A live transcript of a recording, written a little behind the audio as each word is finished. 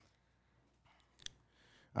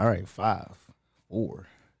All right, 5, 4,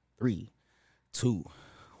 3, 2,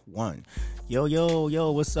 1.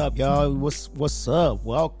 Yo, what's up, y'all? What's up?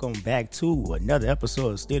 Welcome back to another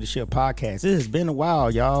episode of Steer the Ship Podcast. It has been a while,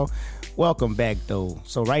 y'all. Welcome back, though.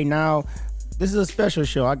 So right now, this is a special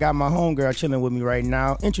show. I got my homegirl chilling with me right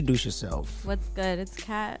now. Introduce yourself. What's good? It's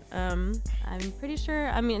Kat. I'm pretty sure,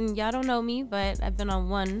 y'all don't know me, but I've been on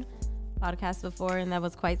one podcast before, and that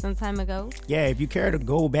was quite some time ago. Yeah, if you care to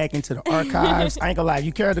go back into the archives, I ain't gonna lie, if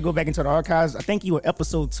you care to go back into the archives, I think you were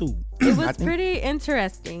episode 2. It was pretty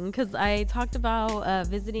interesting because I talked about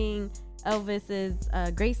visiting Elvis's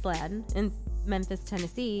Graceland in Memphis,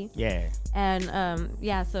 Tennessee. Yeah. And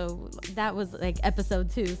so that was like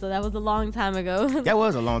episode 2. So that was a long time ago. That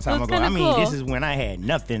was a long time ago. I mean, cool. This is when I had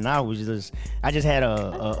nothing. I just had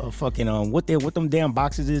a fucking what them damn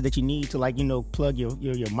boxes is that you need to, like, you know, plug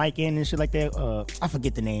your mic in and shit like that. I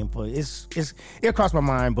forget the name, but it crossed my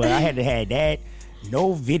mind. But I had to have that.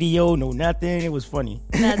 No video, no nothing. It was funny.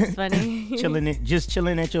 That's funny.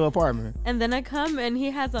 chilling at your apartment. And then I come and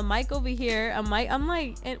he has a mic over here. A mic. I'm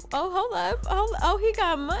like, hold up. Oh, he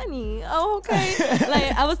got money. Oh, okay.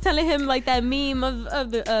 Like I was telling him like that meme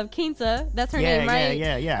of Kinta. That's her name, right?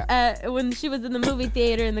 Yeah. When she was in the movie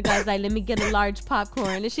theater and the guy's like, let me get a large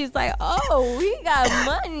popcorn, and she's like, oh, he got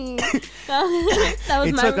money.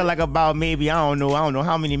 It took her like about maybe I don't know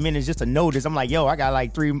how many minutes just to notice. I'm like, yo, I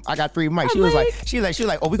got three mics. She was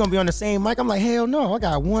like, oh, we gonna be on the same mic? I'm like, hell no, I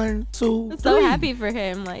got 1, 2, 3. So happy for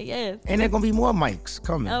him, like, yes. And there's gonna be more mics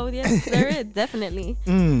coming. Oh yes, there is, definitely.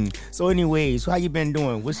 So anyways, how you been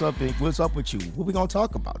doing? What's up with you? What we gonna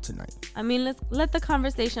talk about tonight? I mean, let's let the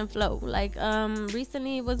conversation flow. Like,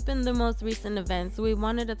 recently, what's been the most recent events? We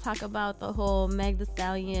wanted to talk about the whole Meg Thee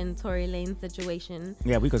Stallion, Tory Lanez situation.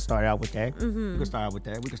 Yeah, we could start out with that. Mm-hmm. We could start with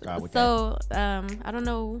that. So, I don't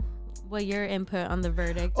know what your input on the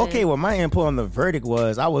verdict Okay, is. well, my input on the verdict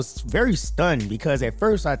was I was very stunned because at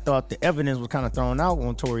first I thought the evidence was kind of thrown out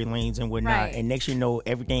on Tory Lanez and whatnot, right. And next you know,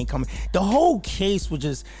 everything coming. The whole case was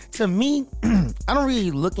just, to me, I don't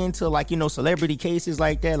really look into, like, you know, celebrity cases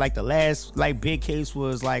like that. Like the last like big case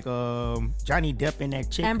was like Johnny Depp and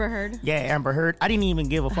that chick. Amber Heard. Yeah, Amber Heard. I didn't even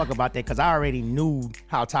give a fuck about that because I already knew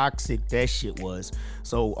how toxic that shit was.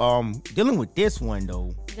 So dealing with this one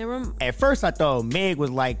though, at first I thought Meg was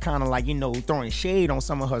like kind of like, you know, throwing shade on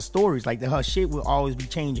some of her stories, like that her shit will always be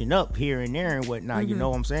changing up here and there and whatnot. You know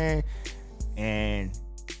what I'm saying? And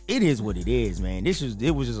it is what it is, man. It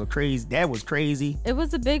was just that was crazy. It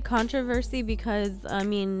was a big controversy because, I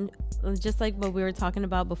mean, just like what we were talking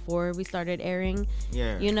about before we started airing.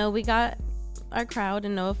 Yeah. You know, we got our crowd,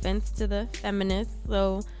 and no offense to the feminists,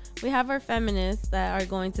 so we have our feminists that are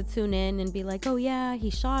going to tune in and be like, oh yeah, he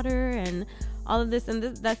shot her and all of this and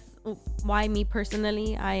this. That's why me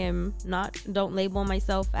personally, don't label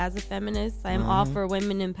myself as a feminist. I am all for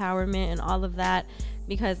women empowerment and all of that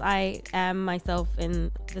because I am myself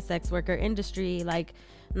in the sex worker industry, like,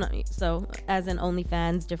 so as in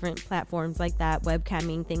OnlyFans, different platforms like that,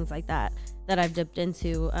 webcamming, things like that I've dipped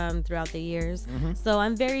into throughout the years. So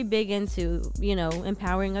I'm very big into, you know,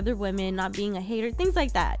 empowering other women, not being a hater, things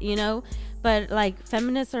like that, you know. But like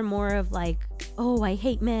feminists are more of like, oh, I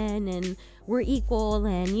hate men and we're equal,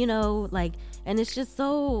 and you know, like, and it's just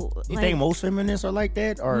so. You think most feminists are like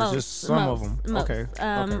that, or just some of them? Most. Okay.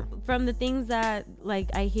 From the things that like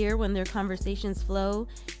I hear when their conversations flow,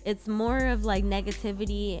 it's more of like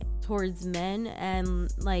negativity towards men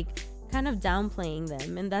and like kind of downplaying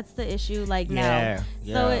them, and that's the issue now.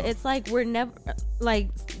 So it's like we're never, like,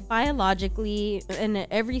 biologically in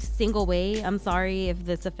every single way, I'm sorry if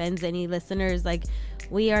this offends any listeners, like,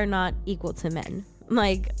 we are not equal to men.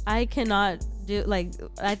 Like, I cannot do, like,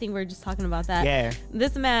 I think we're just talking about that. Yeah.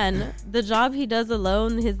 This man, the job he does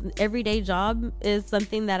alone, his everyday job, is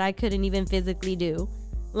something that I couldn't even physically do.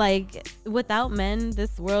 Like, without men,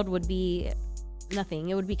 this world would be nothing.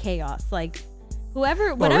 It would be chaos. Like,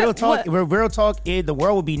 whoever, whatever. Real talk is the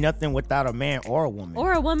world would be nothing without a man or a woman.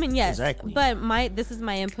 Or a woman, yes. Exactly. But this is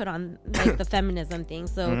my input on like the feminism thing.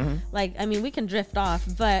 So like, I mean, we can drift off,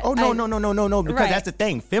 but no, because right. that's the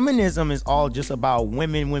thing. Feminism is all just about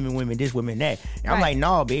women, this, women, that. And I'm like,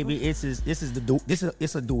 no, baby, it's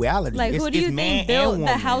a duality. Like, it's, who do you think built the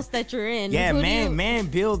house that you're in? Yeah, man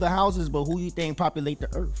build the houses, but who you think populate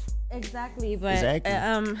the earth? Exactly, but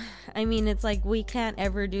I mean, it's like we can't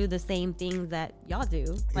ever do the same things that y'all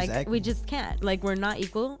do. Like, we just can't. Like, we're not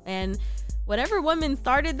equal, and whatever woman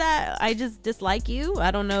started that, I just dislike you.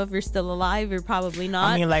 I don't know if you're still alive. You're probably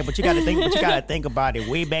not. I mean, like, but you got to think. But you got to think about it.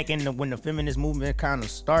 Way back when the feminist movement kind of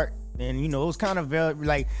start, And it was kind of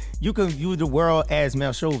like you can view the world as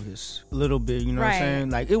male chauvinist a little bit. You know what I'm saying?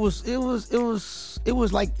 Like it was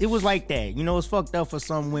like that. It's fucked up for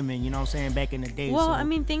some women. You know what I'm saying? Back in the day. Well, I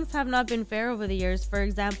mean, things have not been fair over the years. For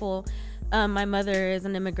example, my mother is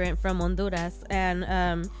an immigrant from Honduras,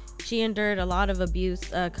 and she endured a lot of abuse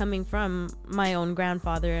coming from my own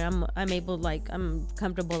grandfather. I'm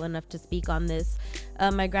comfortable enough to speak on this.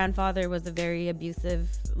 My grandfather was a very abusive,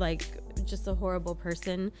 just a horrible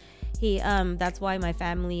person. He that's why my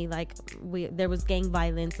family, there was gang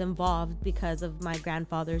violence involved because of my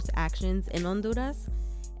grandfather's actions in Honduras.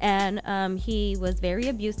 And he was very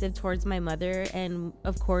abusive towards my mother, and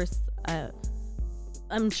of course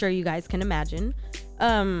I'm sure you guys can imagine,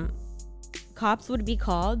 cops would be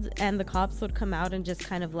called, and the cops would come out and just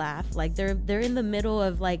kind of laugh. Like they're in the middle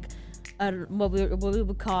of what we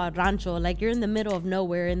would call a rancho. Like you're in the middle of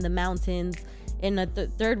nowhere in the mountains in a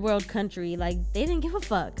third world country. Like they didn't give a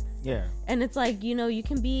fuck. Yeah. And it's like, you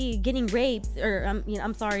can be getting raped, or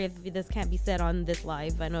I'm sorry if this can't be said on this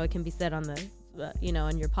live. I know it can be said on the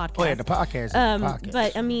on your podcast. Oh yeah, the podcast.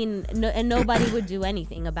 But I mean, nobody would do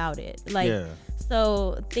anything about it.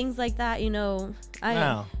 So things like that,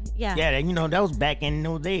 that was back in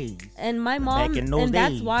those days. And my mom,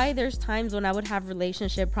 that's why there's times when I would have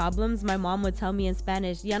relationship problems. My mom would tell me in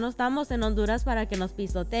Spanish, "Ya no estamos en Honduras para que nos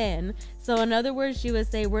pisoteen." So in other words, she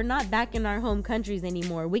would say, "We're not back in our home countries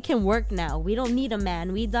anymore. We can work now. We don't need a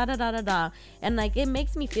man. We da da da da da." And it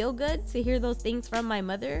makes me feel good to hear those things from my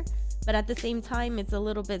mother. But at the same time, it's a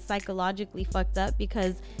little bit psychologically fucked up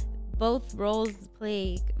because both roles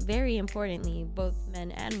play very importantly, both men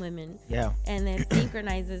and women. Yeah. And then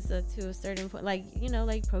synchronizes to a certain point, like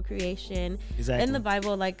procreation. Exactly. In the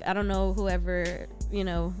Bible, I don't know whoever,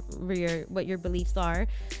 what your beliefs are,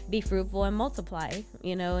 be fruitful and multiply,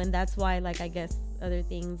 and that's why, I guess other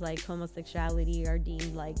things like homosexuality are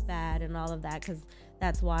deemed bad and all of that, because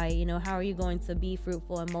that's why, how are you going to be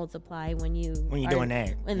fruitful and multiply when you're doing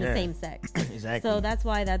that in the same sex? Exactly. So that's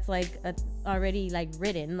why that's already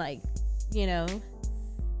written, I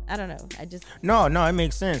don't know. I just no, it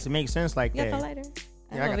makes sense. It makes sense like that. You got the lighter?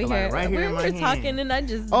 Yeah, I got the lighter right here in my hand. We're talking and I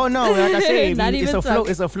just... Oh, no, like I said,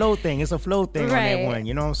 it's a flow thing. It's a flow thing right. on that one.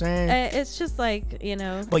 You know what I'm saying? It's just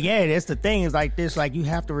But yeah, that's the thing. Is like this. Like you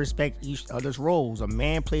have to respect each other's roles. A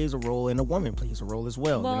man plays a role and a woman plays a role as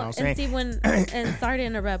well. You know what I'm saying? And see, and sorry to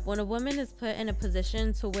interrupt, when a woman is put in a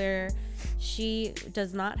position to where she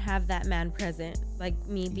does not have that man present, like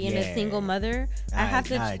me being a single mother, I have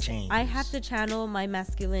to channel my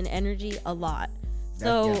masculine energy a lot.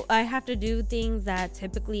 So I have to do things that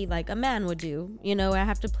typically a man would do. I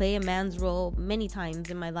have to play a man's role many times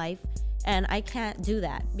in my life, and I can't do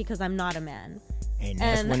that because I'm not a man. And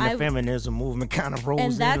that's when the feminism movement kind of rolls in.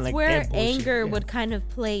 And that's where anger would kind of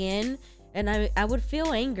play in. And I would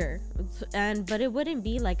feel anger, but it wouldn't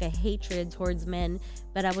be a hatred towards men,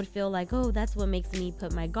 but I would feel oh, that's what makes me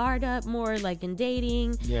put my guard up more, in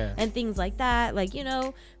dating and things like that,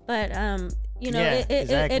 but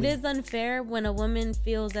exactly. It is unfair when a woman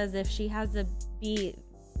feels as if she has to be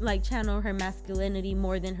channel her masculinity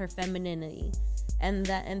more than her femininity, and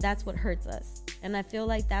that's what hurts us. And I feel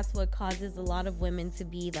that's what causes a lot of women to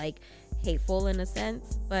be hateful in a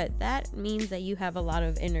sense, but that means that you have a lot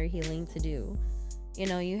of inner healing to do.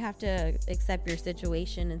 You have to accept your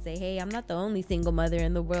situation and say, hey, I'm not the only single mother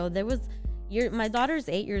in the world. My daughter's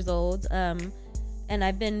 8 years old, and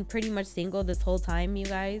I've been pretty much single this whole time, you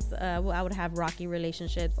guys. I would have rocky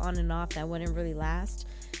relationships on and off that wouldn't really last,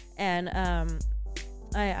 and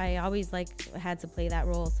I always had to play that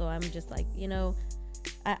role. So I'm just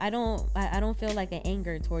I don't feel an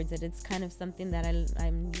anger towards it. It's kind of something that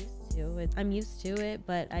I'm used to. I'm used to it,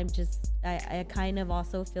 but I kind of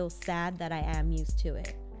also feel sad that I am used to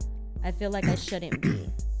it. I feel I shouldn't be,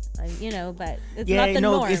 but it's not the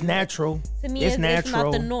norm. It's natural. To me, it's natural. It's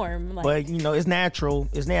not the norm. But it's natural.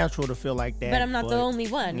 It's natural to feel like that. But I'm not the only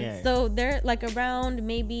one. Yeah. So they're around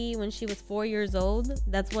maybe when she was 4 years old.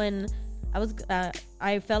 That's when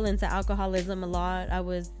I fell into alcoholism a lot. I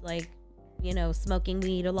was smoking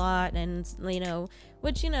weed a lot, and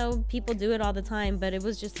which people do it all the time, but it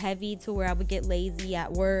was just heavy to where I would get lazy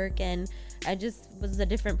at work, and I just was a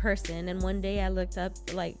different person. And one day I looked up,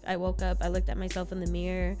 I woke up, I looked at myself in the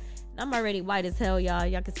mirror. I'm already white as hell, y'all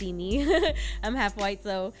can see me. I'm half white,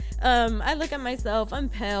 so I look at myself, I'm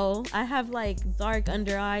pale, I have dark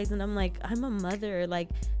under eyes, and I'm I'm a mother,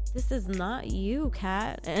 this is not you,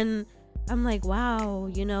 Kat. And I'm wow,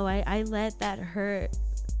 I let that hurt.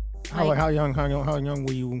 How young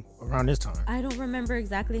were you around this time? I don't remember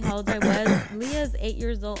exactly how old I was. Leah's 8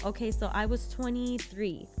 years old. Okay, so I was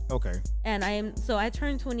 23. Okay. And I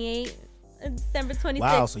turned 28 December 26th.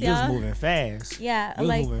 Wow, so you was moving fast. Yeah, you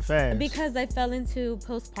was moving fast. Because I fell into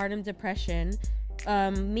postpartum depression.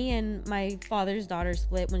 Me and my father's daughter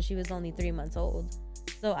split when she was only 3 months old.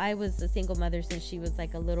 So I was a single mother since she was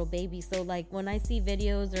like a little baby. So like when I see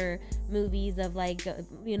videos or movies of like,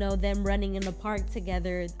 them running in the park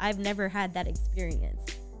together, I've never had that experience.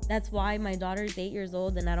 That's why my daughter's 8 years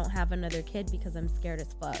old and I don't have another kid, because I'm scared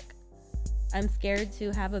as fuck. I'm scared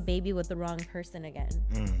to have a baby with the wrong person again.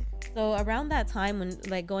 So around that time, when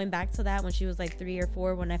like going back to that, when she was like 3 or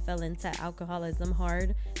 4, when I fell into alcoholism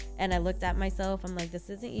hard and I looked at myself, I'm like,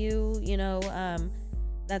 this isn't you,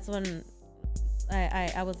 that's when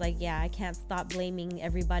I was like, yeah, I can't stop blaming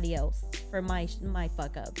everybody else for my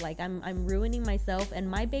fuck up. Like I'm ruining myself.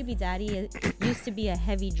 And my baby daddy used to be a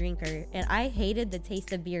heavy drinker, and I hated the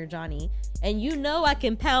taste of beer, Johnny. And I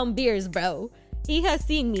can pound beers, bro. He has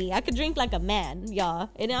seen me. I could drink like a man, y'all.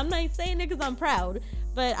 And I'm not saying it because I'm proud,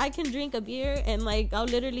 but I can drink a beer and like I'll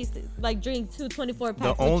literally like drink 2 packs.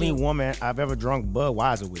 The only woman I've ever drunk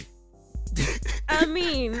Budweiser with. I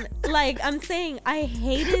mean, like I'm saying, I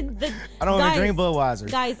hated the. I don't even drink Budweiser.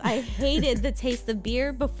 Guys, I hated the taste of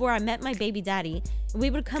beer before I met my baby daddy. We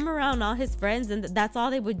would come around all his friends, and that's all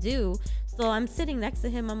they would do. So I'm sitting next to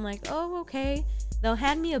him. I'm like, oh, okay. They'll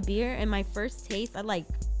hand me a beer, and my first taste,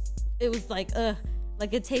 it was like, ugh.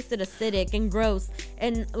 Like it tasted acidic and gross,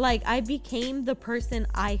 and like I became the person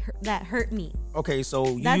that hurt me. Okay,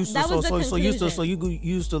 so you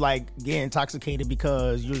used to like get intoxicated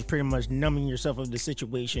because you was pretty much numbing yourself of the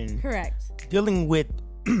situation. Correct. Dealing with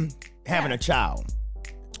having a child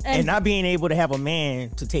and not being able to have a man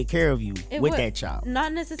to take care of you with that child.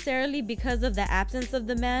 Not necessarily because of the absence of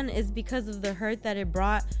the man, is because of the hurt that it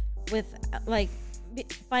brought with like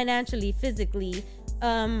financially, physically.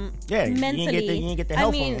 Mentally, you didn't get the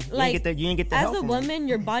help. You didn't get the help. As a woman,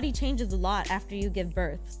 your body changes a lot after you give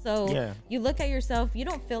birth. So you look at yourself, you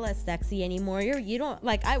don't feel as sexy anymore. You don't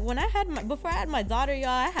like. Before I had my daughter, y'all,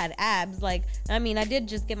 I had abs. Like, I mean, I did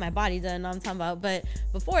just get my body done. I'm talking about, but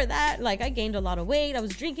before that, like, I gained a lot of weight. I was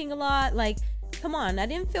drinking a lot. Like, come on, I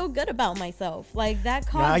didn't feel good about myself. Like that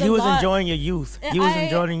caused. You was enjoying your youth. You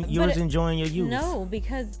was enjoying your youth. No,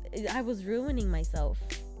 because I was ruining myself.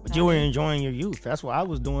 But you were enjoying your youth. That's what I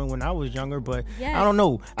was doing when I was younger. But yes. I don't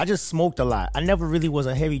know. I just smoked a lot. I never really was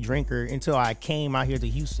a heavy drinker until I came out here to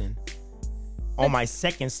Houston. On my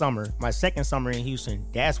second summer in Houston,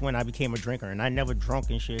 that's when I became a drinker. And I never drunk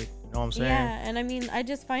and shit. You know what I'm saying? Yeah, and I mean, I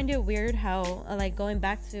just find it weird how, like, going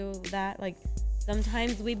back to that, like,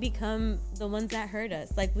 sometimes we become the ones that hurt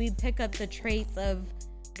us. Like, we pick up the traits of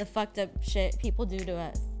the fucked up shit people do to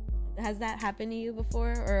us. Has that happened to you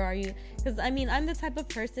before, or are you? Because I mean, I'm the type of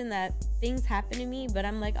person that things happen to me, but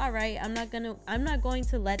I'm like, all right, I'm not going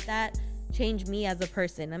to let that change me as a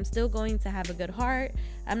person. I'm still going to have a good heart.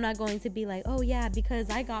 I'm not going to be like, oh yeah, because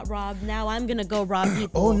I got robbed, now I'm gonna go rob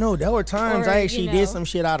people. Oh no, there were times I actually did some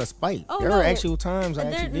shit out of spite. Were actual times I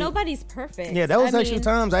actually did. Nobody's perfect. Yeah, there was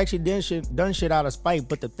times I actually done shit out of spite.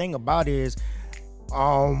 But the thing about it is,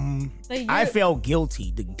 I felt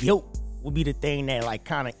guilty. The guilt would be the thing that like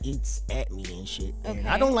kind of eats at me and shit. And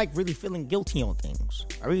I don't like really feeling guilty on things.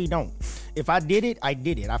 I really don't. If I did it, I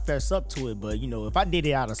did it. I fess up to it. But you know, if I did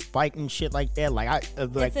it out of spite and shit like that, like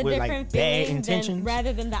with like bad intentions,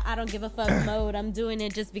 rather than the I don't give a fuck mode, I'm doing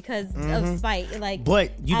it just because of spite. Like,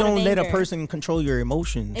 but you don't let a person control your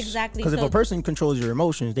emotions. Exactly. Because if a person controls your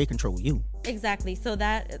emotions, they control you. Exactly. So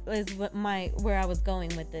that is where I was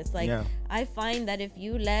going with this. Like, I find that if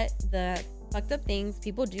you let the fucked up things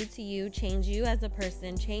people do to you change you as a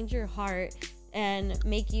person, change your heart, and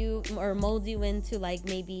make you or mold you into like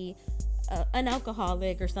maybe an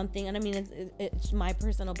alcoholic or something. And I mean, it's my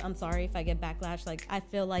personal, I'm sorry if I get backlash. Like, I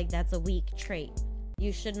feel like that's a weak trait.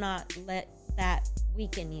 You should not let that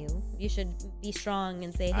weaken you. You should be strong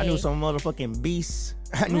and say, hey. I knew some motherfucking beasts.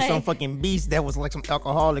 I knew some fucking beasts that was like some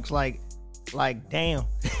alcoholics. Like damn.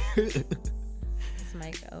 This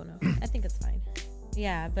mic. Oh no, I think it's fine.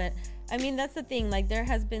 Yeah, but I mean, that's the thing. Like, there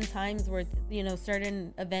has been times where, you know,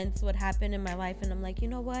 certain events would happen in my life, and I'm like, you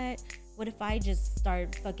know what? What if I just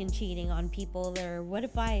start fucking cheating on people? Or what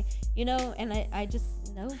if I, you know, and I just,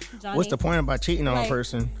 no, Johnny. What's the point about cheating on a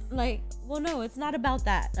person? Like, well, no, it's not about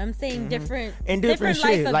that. I'm saying different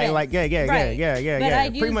shit. Life yeah. But I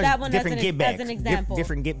use that one as an example.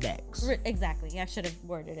 Different get backs. Exactly. I should have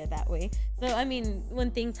worded it that way. So, I mean,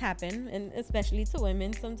 when things happen, and especially to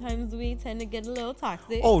women, sometimes we tend to get a little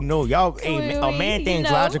toxic. Oh, no, y'all, a man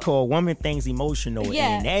thinks logical, a woman thinks emotional,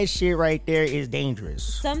 and that shit right there is dangerous.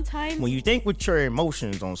 Sometimes when you think with your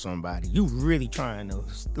emotions on somebody, you really trying to,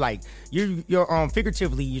 like, you're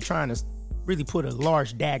figuratively, you're trying to really put a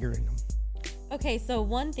large dagger in them. Okay, so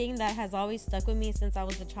one thing that has always stuck with me since I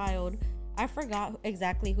was a child, I forgot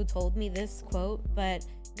exactly who told me this quote, but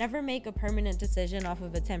never make a permanent decision off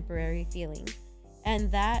of a temporary feeling.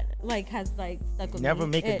 And that has stuck with me. Never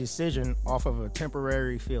make a decision off of a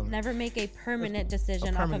temporary feeling. Never make a permanent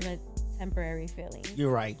decision off of a temporary feeling.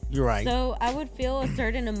 You're right. So I would feel a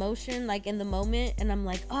certain emotion in the moment, and I'm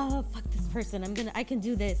like, oh, fuck this person. I can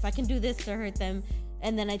do this to hurt them.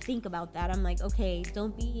 And then I think about that. I'm like, okay,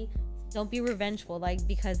 don't be revengeful,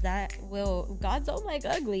 because God don't like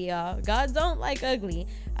ugly, y'all. God don't like ugly.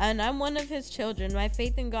 And I'm one of his children. My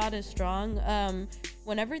faith in God is strong.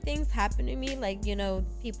 Whenever things happen to me,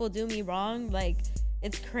 people do me wrong,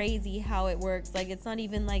 it's crazy how it works. It's not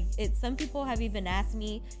even some people have even asked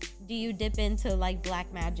me, do you dip into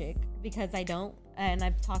black magic? Because I don't. And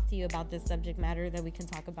I've talked to you about this subject matter that we can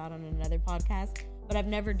talk about on another podcast, but I've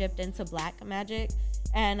never dipped into black magic.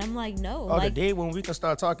 And I'm like, no. Oh, the day when we can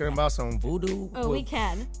start talking about some voodoo. Oh, we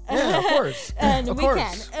can. Yeah, of course. And of we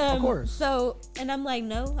course. can. Of course. So, and I'm like,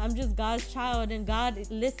 no, I'm just God's child, and God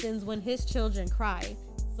listens when his children cry.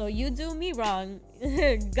 So you do me wrong,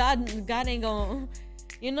 God ain't gonna,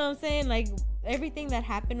 you know what I'm saying? Everything that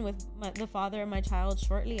happened with the father of my child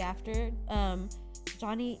shortly after,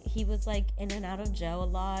 Johnny, he was in and out of jail a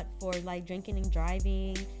lot for drinking and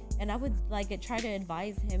driving. And I would try to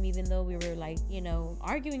advise him, even though we were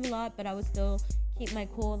arguing a lot, but I would still keep my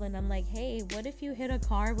cool. And I'm like, hey, what if you hit a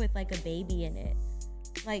car with a baby in it?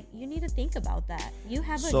 You need to think about that. You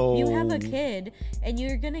have a kid, and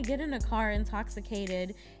you're gonna get in a car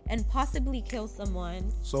intoxicated and possibly kill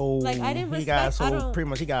someone. So I didn't respect. Pretty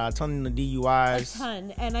much he got a ton of DUIs. A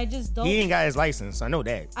ton, and I just don't. He ain't got his license. I know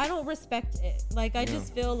that. I don't respect it. I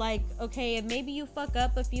just feel okay, maybe you fuck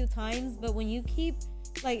up a few times, but when you keep.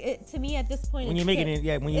 To me at this point, when you make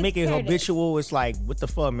it habitual, it's what the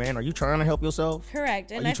fuck, man? Are you trying to help yourself?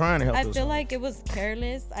 Correct. And are you trying to help yourself? I feel like it was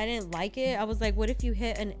careless. I didn't like it. I was like, what if you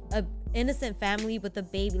hit an innocent family with a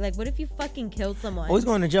baby? What if you fucking killed someone? Oh, he's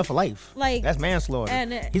going to jail for life. That's manslaughter.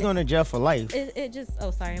 And he's going to jail for life. It just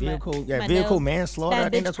sorry, vehicle nails, manslaughter. Bad I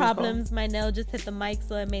think that's problems. My nail just hit the mic,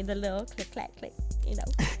 so it made the little click clack click.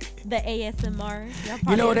 The ASMR.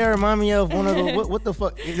 You know what that remind me of? One of the what the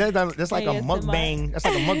fuck? That's like ASMR. A mukbang. That's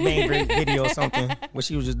like a mukbang video or something. What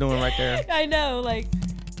she was just doing right there. I know, I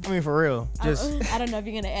mean, for real. Just I don't know if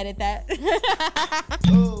you're gonna edit that.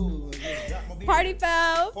 Party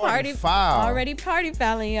foul. Party foul. Already party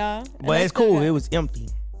fouling, y'all. But it's cool. It was empty.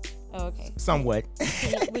 Oh, okay. Somewhat.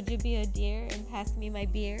 Would you be a deer and pass me my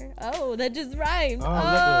beer? Oh, that just rhymed.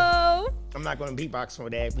 I'm not going to beatbox for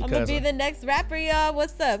that because... I'm going to be the next rapper, y'all.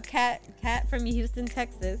 What's up? Cat from Houston,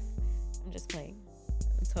 Texas. I'm just playing.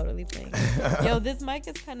 I'm totally playing. Yo, this mic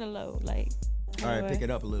is kind of low. All right, pick it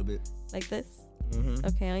up a little bit. Like this? Mm-hmm.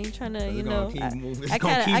 Okay, I ain't trying to,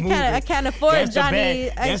 I can't afford that's Johnny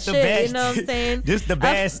shit, you know what I'm saying? This the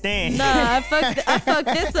bad stand. I fucked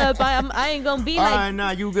this up. I ain't gonna be like. Alright,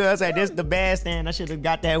 nah, you good. I said, this the bad stand. I should have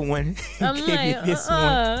got that one. I'm like, this one.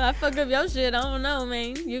 I fucked up your shit. I don't know,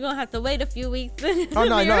 man. You're gonna have to wait a few weeks. Oh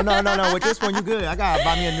no. With this one, you good. I gotta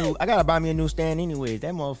buy me a new stand anyways.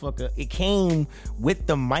 That motherfucker, it came with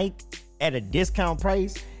the mic at a discount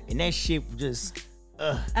price, and that shit just.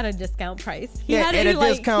 At a discount price. He had to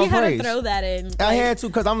throw that in. I had to,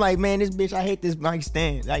 because I'm like, man, this bitch, I hate this mic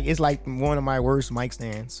stand. It's like one of my worst mic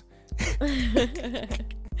stands.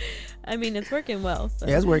 I mean, it's working well. So.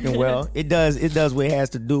 Yeah, it's working well. It does what it has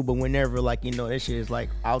to do, but whenever, that shit is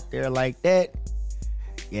out there like that,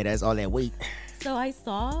 yeah, that's all that weight. So I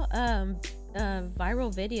saw a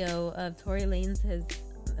viral video of Tory Lanez, his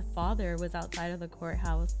father was outside of the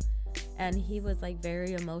courthouse. And he was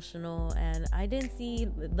very emotional, and I didn't see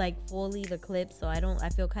fully the clip, so I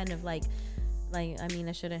feel kind of I mean,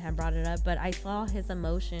 I shouldn't have brought it up, but I saw his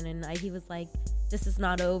emotion, and he was like, this is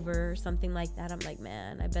not over, or something like that. I'm like,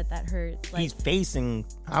 man, I bet that hurts. He's facing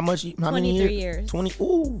how many 23 years. 20.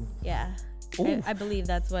 Ooh. Yeah. Ooh. I believe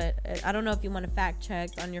that's what. I don't know if you want to fact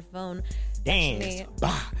check on your phone. Damn.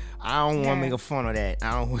 I don't want to make fun of that.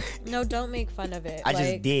 No, don't make fun of it. I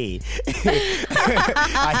just did.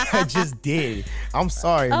 I just did. I'm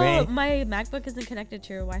sorry, man. Oh, my MacBook isn't connected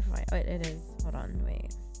to your Wi-Fi. Oh, it is. Hold on,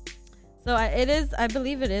 wait. So it is. I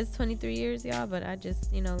believe it is 23 years, y'all. But I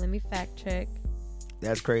just, let me fact check.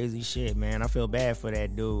 That's crazy shit, man. I feel bad for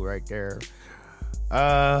that dude right there.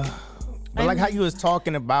 But how you was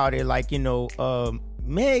talking about it,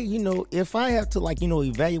 Meg, if I have to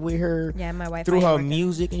evaluate her my wife through her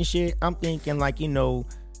music and shit, I'm thinking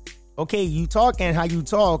okay, you talking how you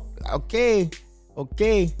talk, okay,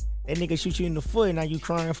 that nigga shoot you in the foot, and now you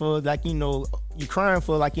crying for the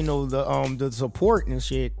support and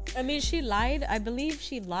shit. I mean, she lied. I believe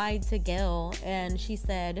she lied to Gail, and she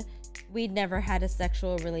said we'd never had a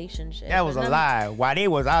sexual relationship. That was a lie. While they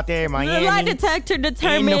was out there in Miami, the lie detector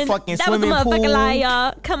determined in the fucking that was a swimming motherfucking pool, lie,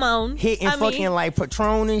 y'all. Come on, hitting fucking like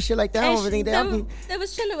Patron and shit like that. I don't think that. They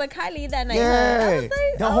was chilling with Kylie that night. Yeah, I was like,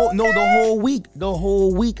 the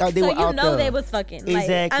whole week out they so were out there. they was fucking.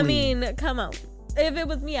 Exactly. Like, I mean, come on. If it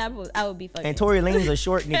was me, I would be fucking. And Tory Lanez a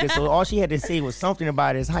short nigga, so all she had to say was something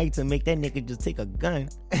about his height to make that nigga just take a gun,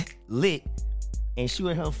 lit, and shoot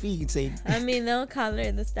at her feet. Say, I mean, they'll call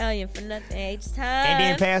her the stallion for nothing each time. And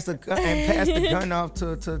then pass the gun off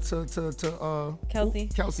to Kelsey.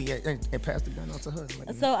 Kelsey, and pass the gun off to her.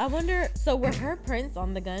 Like, so I wonder. So were her prints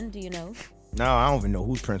on the gun? Do you know? No, I don't even know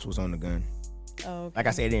whose prints was on the gun. Oh, okay. Like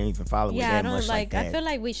I said, I didn't even follow it that much like that. I feel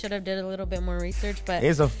like we should have did a little bit more research, but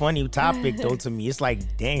it's a funny topic though to me. It's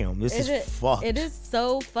like, damn, this is fucked. It is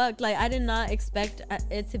so fucked. Like I did not expect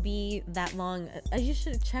it to be that long. You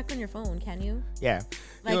should check on your phone. Can you? Yeah.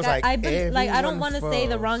 Like I don't want to say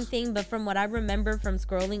the wrong thing, but from what I remember from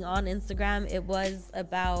scrolling on Instagram, it was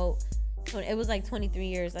like 23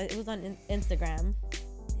 years. It was on Instagram.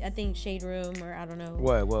 I think Shade Room, or I don't know.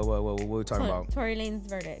 What are we talking about? Tory Lanez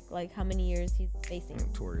verdict, like how many years he's facing.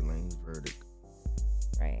 Tory Lanez verdict.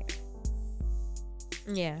 Right.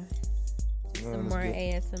 Yeah. Some more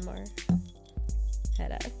ASMR.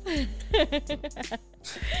 Head ass.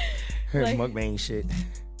 Her mukbang shit.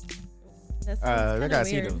 I gotta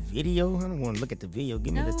see the video. I don't want to look at the video.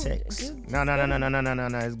 Give me the text. No.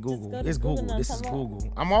 It's Google. It's Google. This is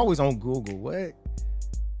Google. I'm always on Google. What?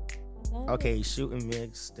 Okay, shooting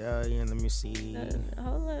Meg Stallion. Let me see.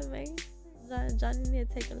 Hold on, man. Johnny need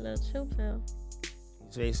to take a little chill pill.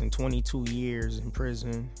 He's facing 22 years in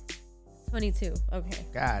prison. 22. Okay.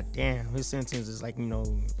 God damn, his sentence is like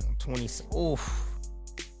 20. Oof.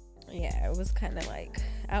 Yeah, it was kind of like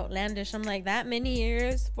outlandish. I'm like, that many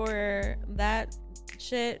years for that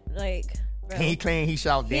shit, like. Bro. He claimed he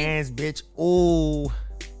shot Dance, bitch. Ooh.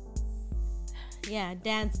 Yeah,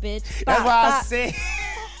 Dance, bitch. That's why I said.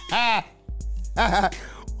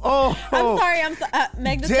 Oh, I'm sorry.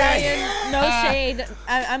 Meg Thee Stallion, no shade.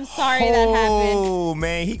 I'm sorry that happened. Oh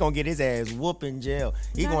man, he gonna get his ass whooped in jail.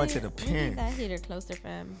 He going to the pen. That heater closer,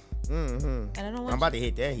 fam. Mm-hmm. I don't know. I'm about to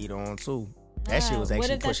hit that heater on too. That shit was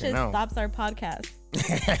actually pushing out. What if that shit stops our podcast?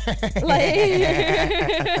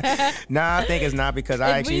 Nah, I think it's not because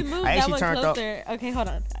I actually turned up. Okay, hold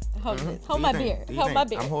on. Hold my beer. Hold my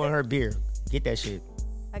beer. I'm holding her beer. Get that shit.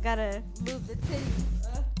 I gotta move the titties.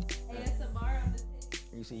 ASMR on the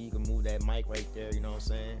titties. You see, you can move that mic right there. You know what I'm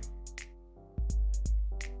saying?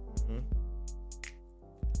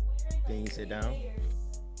 Then you sit down.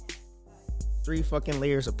 3 fucking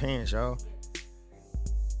layers of pants, y'all.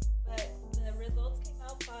 But the results came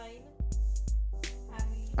out fine.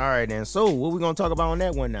 All right, then. So, what we gonna talk about on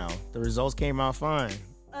that one now? The results came out fine.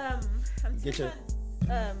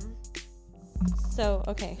 So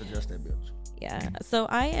okay. Adjust that bitch. Yeah. So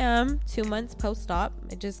I am 2 months post-op.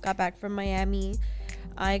 I just got back from Miami.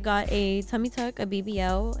 I got a tummy tuck, a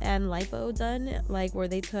BBL, and lipo done, like where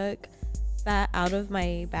they took fat out of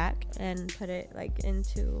my back and put it like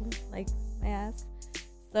into like my ass.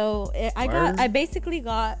 So I basically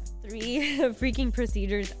got 3 freaking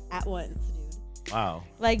procedures at once, dude. Wow.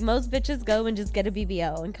 Like most bitches go and just get a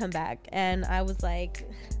BBL and come back, and I was like,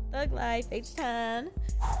 thug life, H-Town.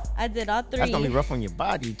 I did all 3. That's gonna be rough on your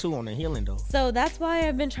body too on the healing though. So that's why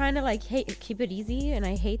I've been trying to like keep it easy, and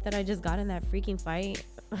I hate that I just got in that freaking fight.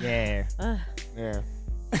 Yeah. Yeah.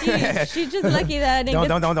 She's just lucky that I didn't.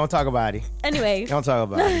 Don't talk about it. Anyway. Don't talk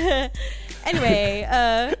about it. Anyway,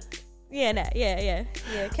 yeah.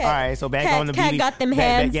 All right, so back on the Cat BB. got them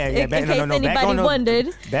hands. In case anybody wondered.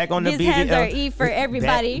 Back on the These BBL. hands are E for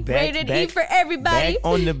everybody. Rated E for everybody. Back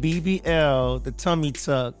on the BBL, the tummy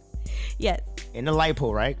tuck. Yes. And the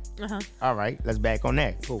lipo, right? Uh-huh. All right, let's back on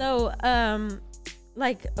that. Cool. So,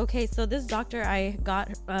 so this doctor I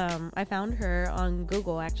found her on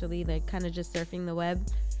Google, actually, like kind of just surfing the web.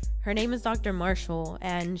 Her name is Dr. Marshall,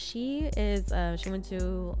 and she went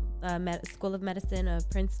to School of Medicine of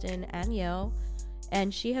Princeton and Yale,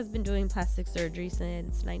 and she has been doing plastic surgery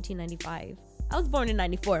since 1995. I was born in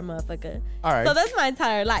 94, motherfucker. All right. So that's my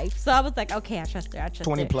entire life. So I was like, okay, I trust her.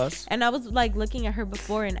 20 plus. And I was like looking at her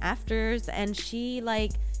before and afters, and she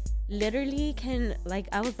like literally can, like,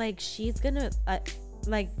 I was like, she's gonna,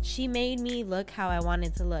 like, she made me look how I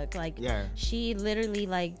wanted to look. Like, yeah. She literally,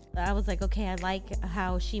 like, I was like, okay, I like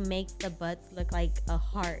how she makes the butts look like a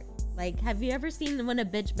heart. Like, have you ever seen when a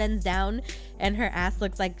bitch bends down and her ass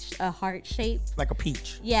looks like a heart shape? Like a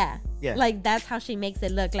peach. Yeah. Like, that's how she makes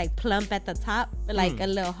it look, like plump at the top, like a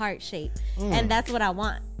little heart shape. And that's what I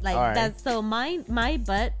want. Like that's so my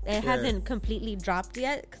butt hasn't completely dropped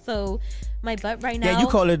yet. So my butt right now. Yeah, you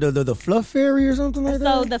call it the fluff fairy or something like that.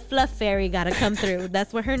 So the fluff fairy gotta come through.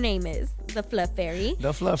 That's what her name is. The fluff fairy.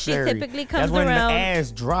 The fluff fairy. She typically comes around. That's when the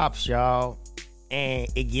ass drops, y'all, and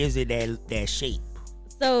it gives it that shape.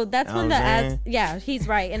 So that's when the ass. Yeah, he's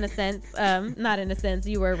right in a sense. Not in a sense.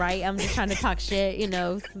 You were right. I'm just trying to talk shit, you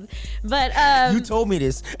know. But you told me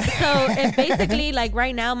this. So it basically, like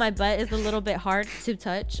right now, my butt is a little bit hard to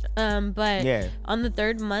touch. But on the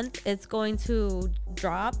 3rd month, it's going to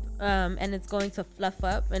drop. And it's going to fluff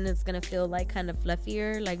up, and it's gonna feel like kind of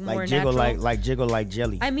fluffier, like more jiggle, natural. Jiggle like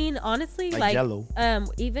jelly. I mean, honestly, like Jello.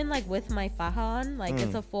 Even like with my faja on, like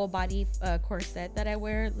it's a full body corset that I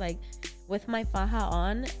wear, like. With my faja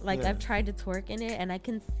on, like I've tried to twerk in it, and I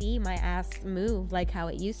can see my ass move like how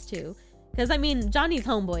it used to. Because I mean, Johnny's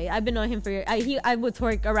homeboy. I've been on him for I would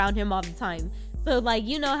twerk around him all the time. So like,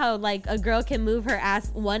 you know how like a girl can move her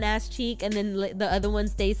one ass cheek and then the other one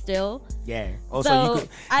stays still. Yeah. Oh, so you could,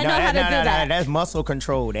 I know how to do that. That's muscle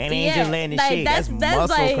control. That ain't just letting it shake. That's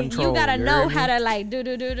muscle like, control. You gotta know how to like do.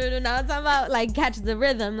 Now I'm talking about like catch the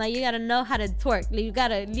rhythm. Like you gotta know how to twerk. You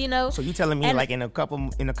gotta, you know. So you telling me like in a couple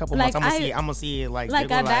months I'm gonna see it like I've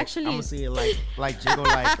jiggle, actually I'm gonna see it like jiggle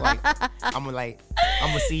like I'm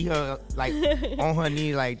gonna see her like on her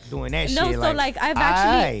knee like doing that shit. No, so like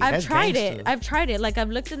I've tried it. Like I've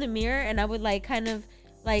looked in the mirror and I would like kind of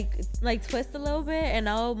like twist a little bit, and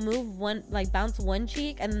I'll move one, like bounce one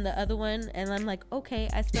cheek and then the other one, and I'm like, okay,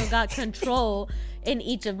 I still got control in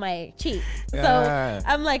each of my cheeks. So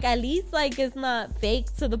I'm like, at least like it's not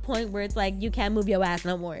fake to the point where it's like you can't move your ass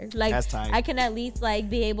no more. Like that's tight. I can at least like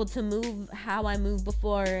be able to move how I moved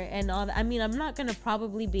before and all that. I mean, I'm not gonna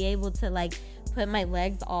probably be able to like put my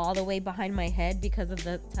legs all the way behind my head because of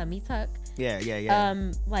the tummy tuck. Yeah.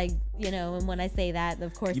 Like, you know, and when I say that,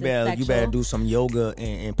 of course, you better do some yoga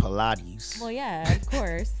and Pilates. Well, yeah, of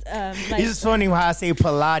course. Like, it's funny how I say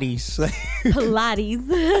Pilates. Pilates.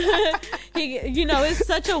 You know, it's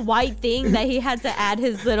such a white thing that he had to add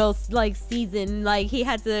his little like season. Like he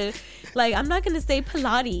had to, like, I'm not gonna say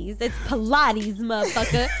Pilates. It's Pilates,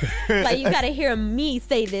 motherfucker. Like you gotta hear me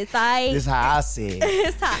say this. This is how I say it.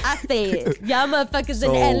 It's how I say it. Y'all motherfuckers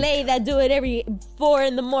in LA that do it every 4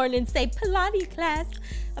 a.m. say Pilates class.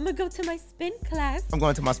 I'm gonna go to my spin class. I'm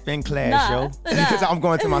going to my spin class, yo. I'm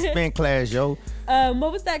going to my spin class, yo.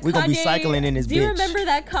 What was that? We're gonna be cycling in this bitch. Do you remember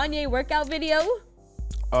that Kanye workout video?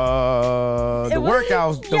 The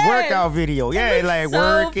workout video. Yeah, like so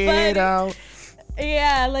work funny. It out.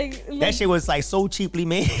 Yeah, like that shit was like so cheaply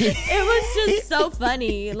made. It was just so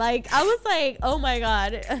funny. Like I was like, oh my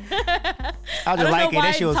god. I just like it.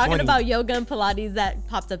 That shit was talking funny. About yoga and Pilates that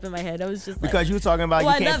popped up in my head. I was just because you were talking about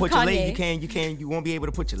you can't put your legs. You won't be able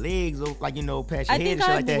to put your legs like past your head and shit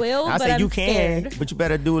like that. I said you can, but you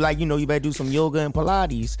better do you better do some yoga and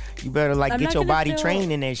Pilates. You better get your body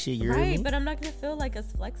trained in that shit. You right, hear me? But I'm not gonna feel like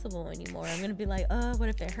as flexible anymore. I'm gonna be like, what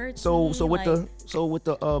if it hurts? So with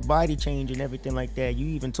the body change and everything like that, you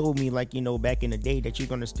even told me back in the day that you're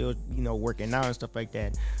gonna still working out and stuff like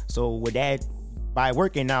that. So with that, by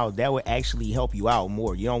working out, that would actually help you out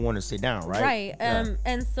more. You don't want to sit down, right? Right.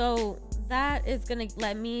 And so that is gonna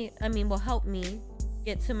will help me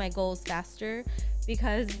get to my goals faster,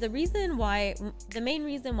 because the main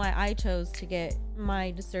reason why I chose to get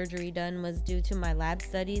my surgery done was due to my lab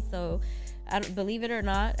study. So believe it or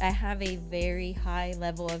not, I have a very high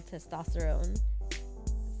level of testosterone.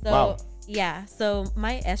 So wow. Yeah, so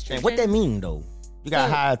my estrogen. And what that mean though? You got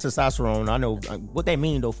high testosterone. I know what that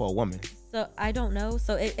mean though for a woman. So I don't know.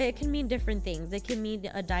 So it can mean different things. It can mean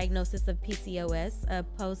a diagnosis of PCOS,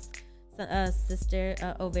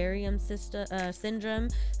 ovarian syndrome.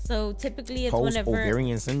 So typically it's whenever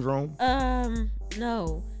ovarian syndrome.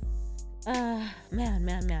 No.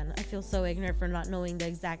 Man, I feel so ignorant for not knowing the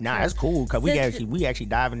exact term. That's cool, because we actually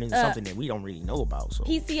diving into something that we don't really know about. So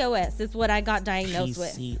PCOS is what I got diagnosed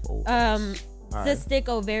with. Cystic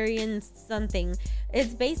ovarian something.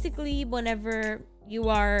 It's basically whenever you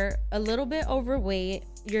are a little bit overweight,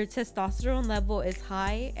 your testosterone level is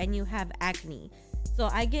high, and you have acne. So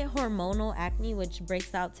I get hormonal acne, which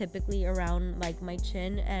breaks out typically around like my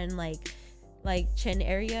chin and like chin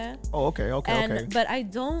area. Oh, okay. But I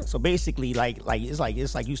don't. So basically, it's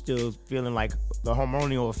like you still feeling like the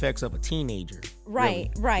hormonal effects of a teenager.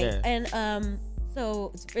 Right, really. right. Yeah. And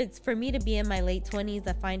so it's for me to be in my late 20s.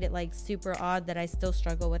 I find it like super odd that I still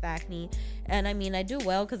struggle with acne. And I mean, I do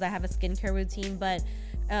well because I have a skincare routine, but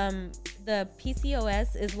the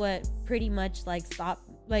PCOS is what pretty much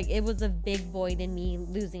like it was a big void in me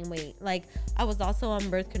losing weight. Like I was also on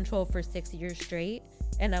birth control for 6 years straight,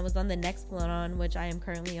 and I was on the Nexplanon, which I am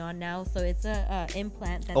currently on now. So it's a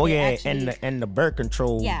implant that and the birth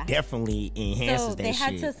control definitely enhances that shit. So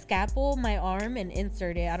they had to scalpel my arm and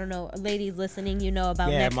insert it. I don't know, ladies listening, you know about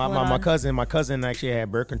Nexplanon. My cousin actually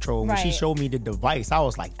had birth control. When she showed me the device, I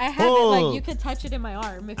was like, I have it, like you could touch it in my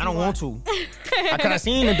arm if I don't want to. I could have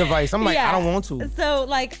seen the device. I'm like, I don't want to. So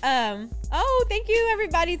like, oh, thank you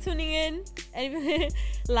everybody tuning in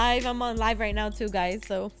live. I'm on live right now too, guys.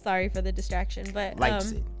 So sorry for the distraction, but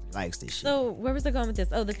likes this shit. So where was I going with this?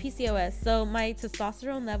 Oh, the PCOS. So my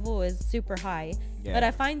testosterone level is super high, but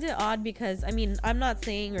I find it odd because I mean I'm not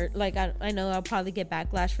saying, or like I know I'll probably get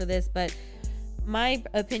backlash for this, but my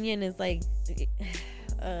opinion is like,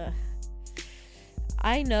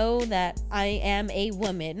 I know that I am a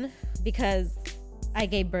woman because I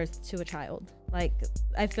gave birth to a child. Like,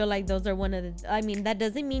 I feel like those are one of the, I mean, that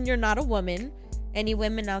doesn't mean you're not a woman. Any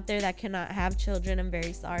women out there that cannot have children, I'm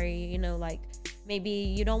very sorry. You know, like, maybe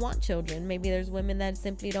you don't want children. Maybe there's women that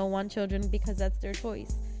simply don't want children because that's their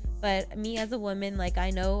choice. But me as a woman, like,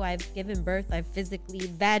 I know I've given birth. I physically,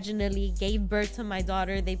 vaginally gave birth to my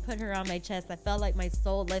daughter. They put her on my chest. I felt like my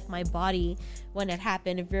soul left my body when it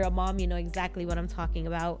happened. If you're a mom, you know exactly what I'm talking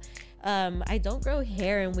about. I don't grow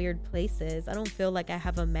hair in weird places. I don't feel like I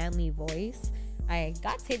have a manly voice. I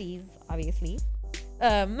got titties, obviously.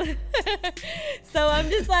 So I'm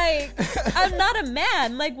just like, I'm not a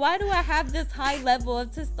man. Like, why do I have this high level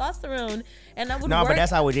of testosterone? And I would but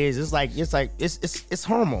that's how it is. It's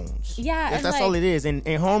hormones. Yeah, that's all it is. And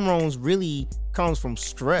hormones really comes from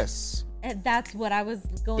stress. And that's what I was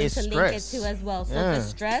going to link it to as well. So the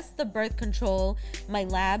stress, the birth control, my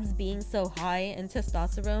labs being so high in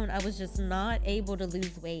testosterone, I was just not able to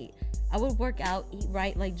lose weight. I would work out, eat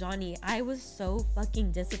right, like Johnny. I was so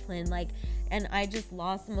fucking disciplined, like, and I just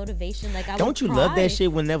lost motivation. Like, don't you love that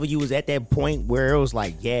shit? Whenever you was at that point where it was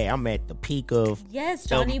like, yeah, I'm at the peak of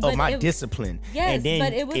Johnny, of my discipline. Yes, and then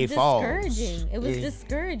but it was discouraging. Falls. It was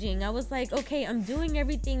discouraging. I was like, okay, I'm doing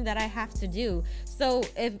everything that I have to do. So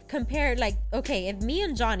if compared, like, okay, if me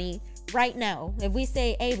and Johnny right now, if we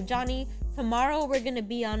say, hey, Johnny, tomorrow we're gonna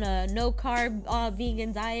be on a no carb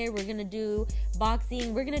vegan diet, we're gonna do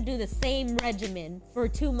boxing, we're gonna do the same regimen for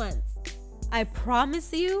 2 months, I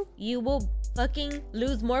promise you, you will fucking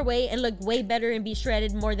lose more weight and look way better and be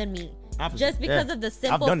shredded more than me. Just because of the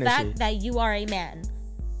simple fact that you are a man.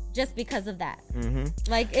 Just because of that.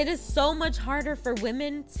 Like, it is so much harder for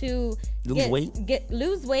women to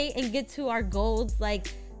lose weight and get to our goals,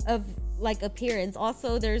 like, of like appearance.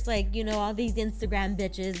 Also, there's like, you know, all these Instagram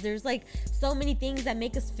bitches. There's like so many things that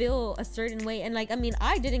make us feel a certain way. And like, I mean,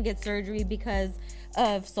 I didn't get surgery because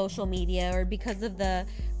of social media or because of the,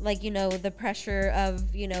 like, you know, the pressure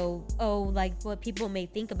of, you know, oh, like what people may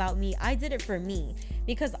think about me. I did it for me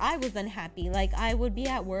because I was unhappy. Like, I would be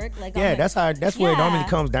at work, like, that's where it normally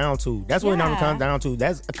comes down to. That's what it normally comes down to.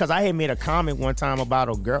 That's because I had made a comment one time about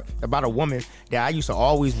a woman that I used to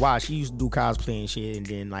always watch. She used to do cosplay and shit, and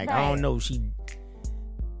then like, I don't know,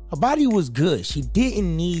 her body was good. She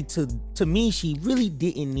didn't need to me, she really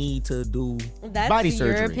didn't need to do body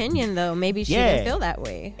surgery. That's your opinion, though. Maybe she didn't feel that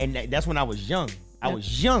way. And that's when I was young. I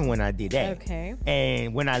was young when I did that. Okay.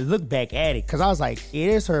 And when I look back at it, because I was like, it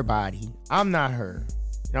is her body. I'm not her.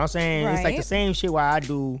 You know what I'm saying? Right. It's like the same shit why I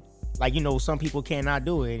do, like, you know, some people cannot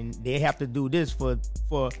do it and they have to do this for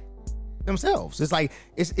themselves. It's like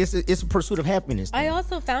it's a pursuit of happiness thing. I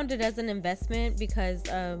also found it as an investment because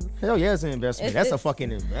hell yeah, it's an investment. That's a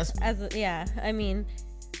fucking investment. I mean,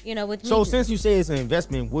 you know, with me. So since you say it's an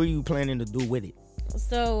investment, what are you planning to do with it?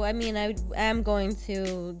 So I mean, I am going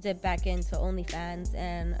to dip back into OnlyFans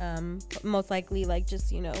and most likely like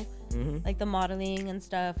just, you know, like the modeling and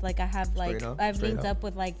stuff. Like I have like I've linked up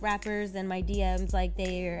with like rappers and my DMs, like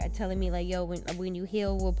they're telling me like, yo, when you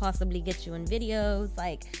heal, we'll possibly get you in videos.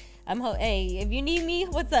 Like hey, if you need me,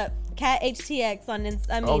 what's up? Cat HTX on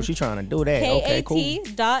Instagram. Oh, she trying to do that. Okay, cool.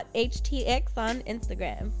 KAT.HTX on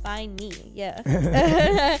Instagram. Find me.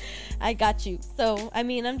 Yeah. I got you. So, I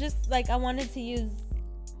mean, I'm just like, I wanted to use,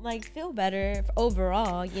 like, feel better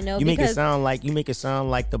overall, you know? You make it sound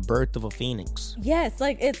like the birth of a phoenix. Yes.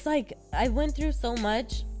 Like, it's like, I went through so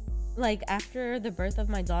much, like, after the birth of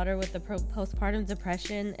my daughter with the postpartum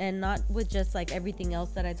depression, and not with just, like, everything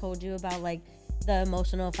else that I told you about, like, the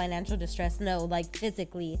emotional, financial distress. No, like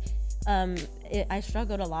physically, I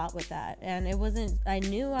struggled a lot with that, and it wasn't. I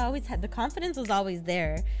knew I always had the confidence was always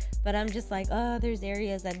there, but I'm just like, oh, there's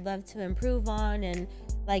areas I'd love to improve on, and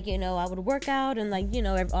Like, you know, I would work out and, like, you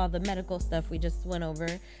know, all the medical stuff we just went over.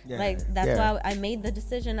 Like, that's why I made the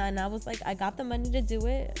decision, and I was like, I got the money to do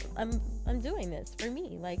it. I'm doing this for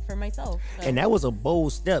me, like, for myself. So. And that was a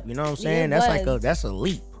bold step, you know what I'm saying? That's a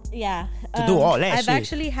leap. Yeah. To do all that I've shit.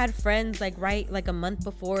 actually had friends, like, like a month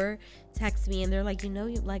before text me, and they're like, you know,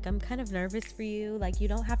 like, I'm kind of nervous for you. Like, you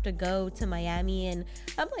don't have to go to Miami. And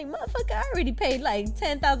I'm like, motherfucker, I already paid like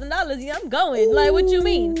 $10,000. Yeah, I'm going. Ooh. Like, what you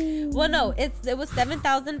mean? Well, no, it was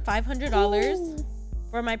 $7,500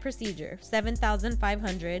 for my procedure.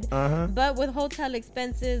 $7,500. But with hotel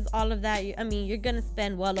expenses, all of that, I mean, you're gonna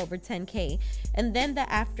spend well over $10K. And then the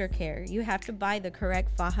aftercare, you have to buy the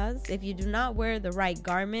correct fajas. If you do not wear the right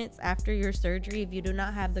garments after your surgery, if you do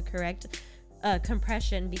not have the correct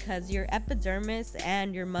compression, because your epidermis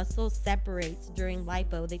and your muscles separates during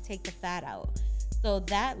lipo, they take the fat out. So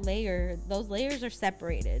those layers are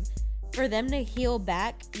separated. For them to heal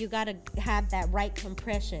back, you gotta have that right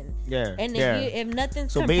compression. Yeah. And if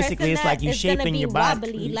nothing's so basically, it's like you shaping your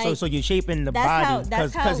body. Like, so you're shaping the body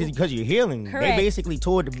because you're healing. Correct. They basically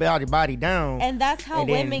tore the body down. And that's how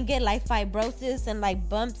women get like fibrosis and like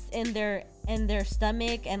bumps in their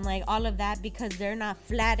stomach and like all of that, because they're not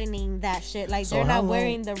flattening that shit. Like, they're not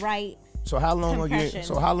wearing the right. So how long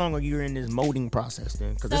are you in this molding process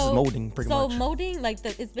then? Because this is molding pretty much. So molding, like,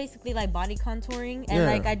 it's basically like body contouring, and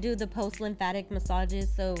like I do the post lymphatic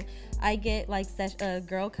massages. So I get like a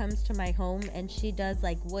girl comes to my home and she does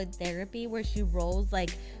like wood therapy, where she rolls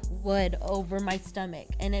like wood over my stomach,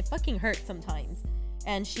 and it fucking hurts sometimes.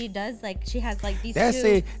 And she does like, she has like these that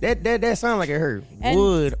sounds like it hurt.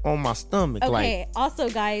 Wood on my stomach. Okay, like. Also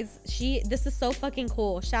guys, this is so fucking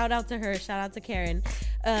cool. Shout out to her, shout out to Karen.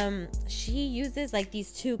 She uses like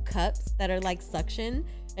these 2 cups that are like suction,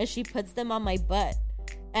 and she puts them on my butt,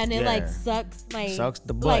 and it like sucks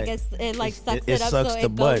the butt. Like it like sucks it up so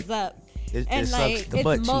it goes up. It sucks the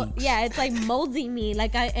butt cheeks. Yeah, it's like molding me.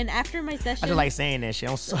 Like and after my session, I just like saying that shit.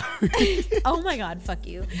 I'm sorry. Oh my god, fuck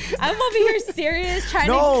you. I'm over here serious trying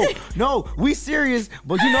No, we serious,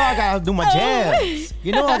 but you know I gotta do my jabs.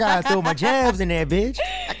 You know I gotta throw my jabs in there, bitch.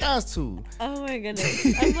 I got to. Oh my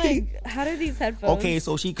goodness. I'm like, how do these headphones? Okay,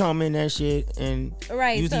 so she come in that shit and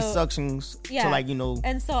use these suctions to, like, you know.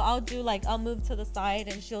 And so I'll move to the side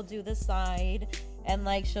and she'll do the side. And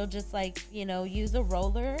like, she'll just like, you know, use a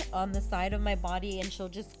roller on the side of my body, and she'll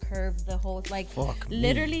just curve the whole, like,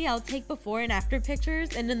 literally I'll take before and after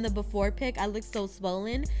pictures, and in the before pic I look so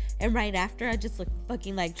swollen, and right after I just look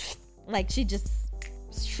fucking like she just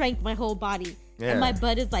shrank my whole body. And my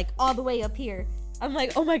butt is like all the way up here. I'm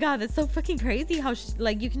like, oh my god, that's so fucking crazy how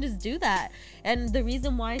like you can just do that. And the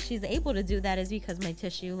reason why she's able to do that is because my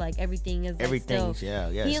tissue, like, everything is like still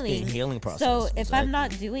healing. It's healing process. So if I'm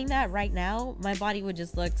not doing that right now, my body would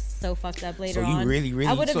just look so fucked up later on. So you really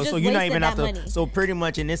I would have just you're not even out the money. So pretty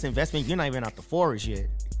much in this investment, you're not even out the forest yet.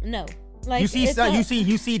 No. Like, you see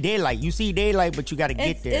daylight. You see daylight, but you got to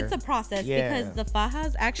get there. It's a process because the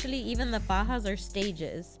fajas, actually, even the fajas are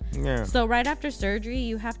stages. Yeah. So right after surgery,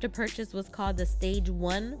 you have to purchase what's called the stage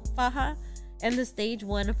 1 faja. And the stage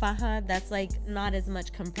 1 faja, that's like not as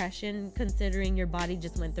much compression, considering your body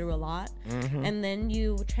just went through a lot. Mm-hmm. And then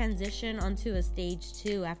you transition onto a stage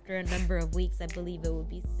 2 after a number of weeks. I believe it would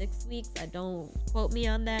be 6 weeks. Don't quote me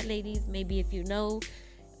on that, ladies. Maybe if you know,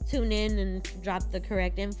 tune in and drop the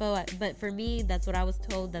correct info. But for me, that's what I was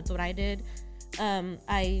told. That's what I did.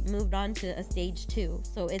 I moved on to a stage 2.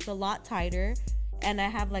 So it's a lot tighter, and I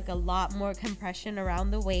have like a lot more compression around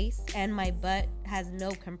the waist, and my butt has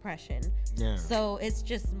no compression. Yeah. So it's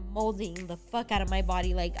just molding the fuck out of my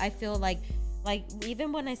body. Like, I feel like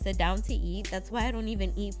even when I sit down to eat, that's why I don't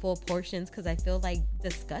even eat full portions, because I feel like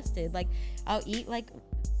disgusted. Like, I'll eat like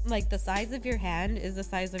the size of your hand is the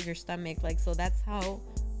size of your stomach. Like, so that's how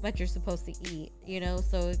much you're supposed to eat, you know?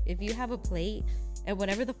 So if you have a plate and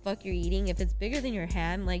whatever the fuck you're eating, if it's bigger than your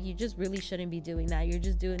hand, like, you just really shouldn't be doing that. You're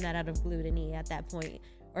just doing that out of gluttony at that point,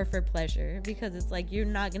 or for pleasure, because it's like, you're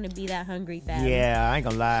not gonna be that hungry, fam. Yeah, I ain't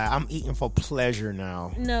gonna lie, I'm eating for pleasure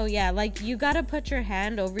now. No, yeah, like, you gotta put your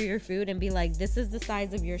hand over your food and be like, this is the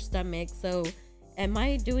size of your stomach, so am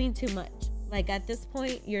I doing too much? Like, at this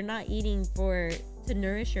point, you're not eating to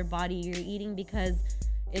nourish your body, you're eating because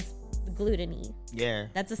it's gluttony. Yeah,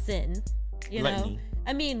 that's a sin, you know.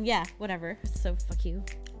 I mean, yeah, whatever. So fuck you.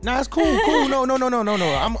 Nah, it's cool. No.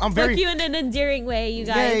 I'm very. Fuck you in an endearing way, you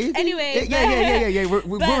guys. Yeah, anyway. Yeah.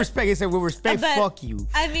 We're respect. I said we're respect. Fuck you.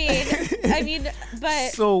 I mean,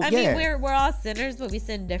 but so, I mean, we're all sinners, but we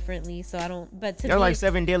sin differently. So I don't. But to they're like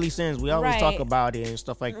 7 deadly sins. We always talk about it and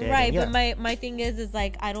stuff like that. Right, but my thing is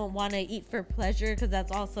like, I don't want to eat for pleasure, because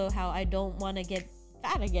that's also how I don't want to get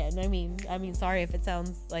fat again. I mean, sorry if it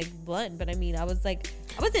sounds like blunt, but I mean, I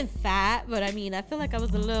wasn't fat, but I mean, I feel like I was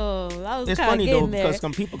it's funny though, because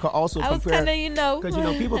some people could also compare,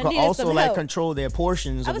 because people could also like control their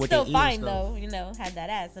portions of what they eat. I was still fine though, had that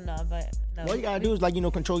ass and all, but no. All you gotta do is like,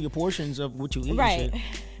 control your portions of what you eat.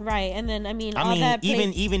 Right. And then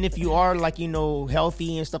even if you are like,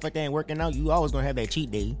 healthy and stuff like that and working out, you always gonna have that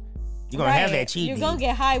cheat day. You're gonna have that cheat day. You're gonna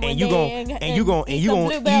get high one day and you're gonna eat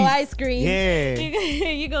Bluebell ice cream. Yeah.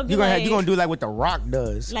 you're gonna do like what The Rock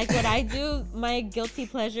does. Like what I do, my guilty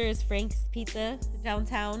pleasure is Frank's Pizza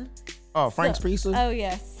downtown. Oh, Frank's Pizza? Oh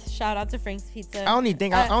yes. Shout out to Frank's Pizza. I only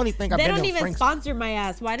think I've been to They don't even sponsor my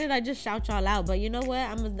ass. Why did I just shout y'all out? But you know what?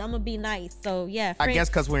 I'm gonna be nice. So yeah, I guess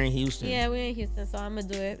because we're in Houston. Yeah, we're in Houston, so I'm gonna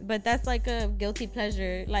do it. But that's like a guilty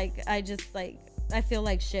pleasure. Like I feel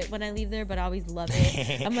like shit when I leave there, but I always love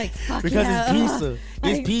it. I'm like, fuck because yeah. It's pizza.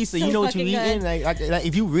 It's pizza. So you know what you're eating. Like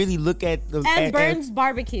if you really look at the Burns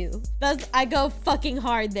Barbecue, I go fucking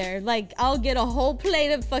hard there. Like I'll get a whole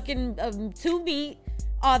plate of fucking 2 meat,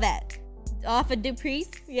 all that. Off of Dupree's,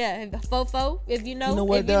 yeah, Fofo. If you know, you know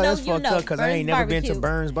what? That's fucked up because I ain't never been to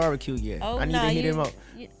Burns Barbecue yet. Oh, I need to hit him up.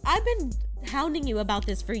 I've been hounding you about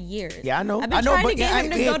this for years. Yeah, I know. I've been trying to get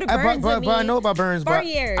him to go to Burns with me but I know about Burns, for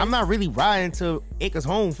years. I'm not really riding to Acres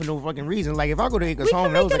Home for no fucking reason. Like if I go to Acres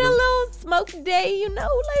Home, we can make it a little smoke day.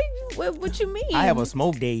 Like what you mean? I have a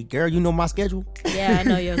smoke day, girl. You know my schedule. Yeah, I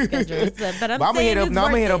know your schedule. But I'm gonna hit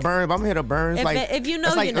up Burns. I'm gonna hit up Burns. If you know,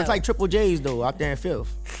 it's like Triple J's though out there in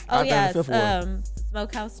Fifth. Oh yeah,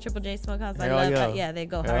 Smokehouse, Triple J Smokehouse. I love that. Yeah, they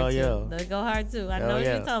go hard too. They go hard too. I know what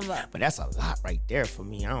you're talking about. But that's a lot right there for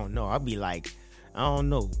me. I don't know. I'll be like, I don't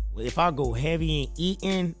know. If I go heavy and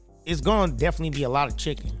eating, it's gonna definitely be a lot of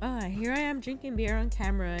chicken. Here I am drinking beer on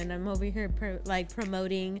camera, and I'm over here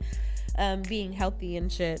promoting being healthy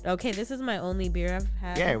and shit. Okay, this is my only beer I've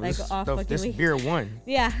had. Yeah, this beer one.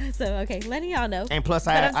 Yeah, so okay, letting y'all know. And plus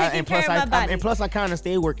I kind of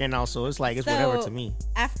stay working out, so it's like it's whatever to me.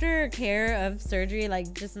 After care of surgery,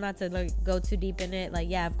 like just not to go too deep in it, like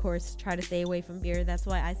yeah, of course, try to stay away from beer. That's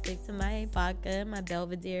why I stick to my vodka, my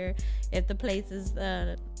Belvedere. If the place is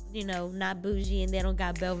not bougie and they don't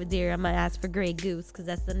got Belvedere, I might ask for Grey Goose because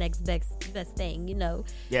that's the next best thing,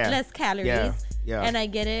 Yeah. Less calories. Yeah. And I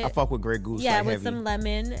get it. I fuck with Grey Goose. Yeah, like with heavy. some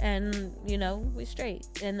lemon and, we straight.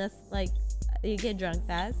 And that's like, you get drunk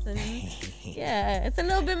fast. And yeah, it's a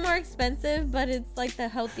little bit more expensive, but it's like the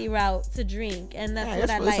healthy route to drink. And that's what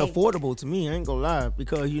I like. It's affordable to me, I ain't gonna lie,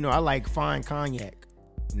 because, I like fine cognac.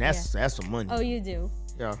 And that's some money. Oh, you do?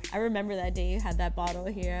 Yeah. I remember that day you had that bottle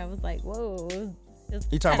here. I was like, whoa.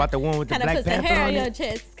 You talking about the one with the Black Panther on it? Kind of put some hair on your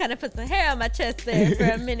chest. Kind of put some hair on my chest there for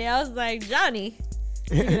a minute. I was like, Johnny.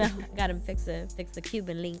 Got him fix the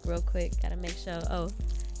Cuban link real quick. Gotta make sure.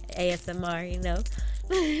 ASMR,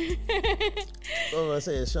 Oh, I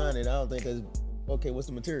say it's shining. I don't think it's okay. What's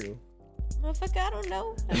the material? Motherfucker, I don't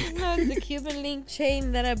know. I just know it's a Cuban link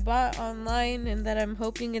chain that I bought online and that I'm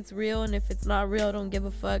hoping it's real. And if it's not real, I don't give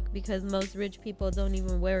a fuck because most rich people don't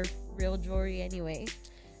even wear real jewelry anyway.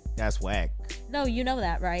 That's whack. No, you know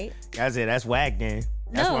that, right? That's it. That's whack then.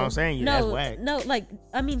 That's what I'm saying. That's whack. No,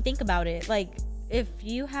 think about it. Like, if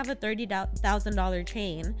you have a $30,000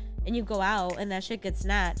 chain and you go out and that shit gets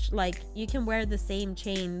snatched, like, you can wear the same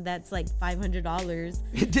chain that's like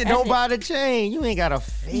 $500. Don't buy the chain. You ain't gotta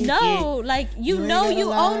fake it. No, like, you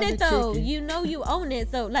own it though. You know you own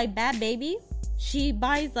it. So, like, Bad Baby, she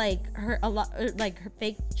buys her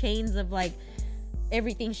fake chains of like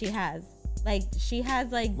everything she has. Like, she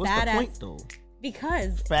has like what's badass. The point though?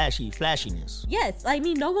 Because flashiness. Yes, I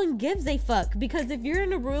mean, no one gives a fuck. Because if you're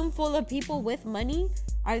in a room full of people with money,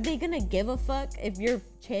 are they gonna give a fuck if your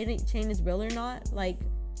chain is real or not? Like,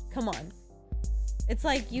 come on. It's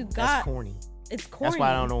like That's corny. It's corny.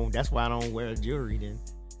 That's why I don't wear jewelry then.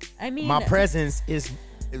 I mean, my presence is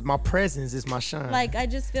my shine. Like, I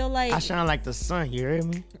just feel like I shine like the sun. You hear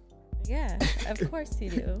me? Yeah, of course you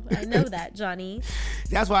do. I know that, Johnny.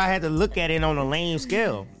 That's why I had to look at it on a lame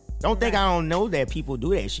scale. Don't think I don't know that people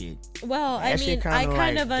do that shit. Well, I mean, I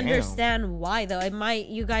kind of understand why, though.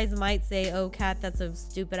 You guys might say, oh, Kat, that's a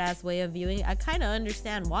stupid ass way of viewing it. I kind of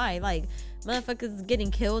understand why. Like, motherfuckers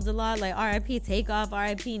getting killed a lot. Like, RIP Takeoff,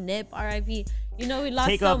 RIP Nip, RIP. We lost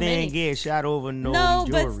Takeoff so many. Didn't get shot over no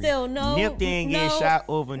jewelry. But still, no. Nip didn't get shot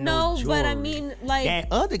over no jewelry. No, but I mean, like, that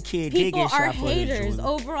other kid did get shot for haters.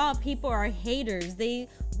 Jewelry. Overall, people are haters. They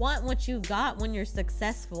want what you got when you're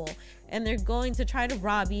successful, and they're going to try to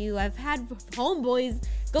rob you. I've had homeboys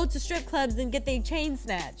go to strip clubs and get their chain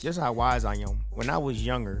snatched. Just how wise I am. When I was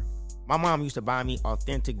younger, my mom used to buy me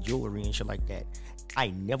authentic jewelry and shit like that. I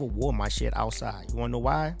never wore my shit outside. You wanna know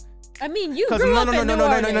why? I mean, you grew up in New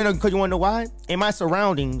Orleans. No. Because you want to know why? In my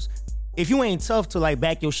surroundings, if you ain't tough to like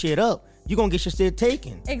back your shit up, you're going to get your shit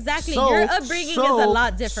taken. Exactly. Your upbringing is a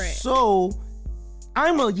lot different. So,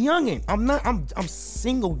 I'm a youngin'. I'm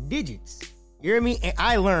single digits. You hear me? And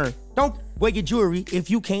I learned, don't wear your jewelry if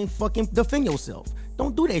you can't fucking defend yourself.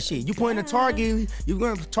 Don't do that shit. You pointing a target, you're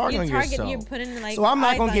going to target on yourself. You're putting, like, so I'm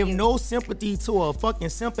not going to give no sympathy to a fucking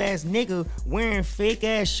simp-ass nigga wearing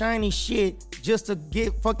fake-ass shiny shit just to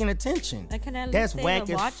get fucking attention. I can at That's least whack say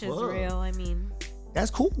the as watch fuck. is real. I mean... That's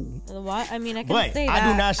cool. I mean, I can but say that.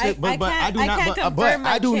 I do not shit. But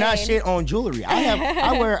I do not shit on jewelry.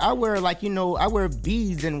 I wear like, you know, I wear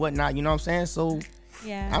beads and whatnot. You know what I'm saying? So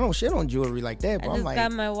yeah, I don't shit on jewelry like that. But I just like,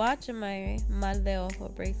 got my watch and my mal de ojo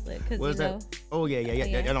bracelet. Cause what's that? Oh yeah.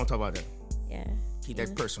 I don't talk about that. Yeah. Keep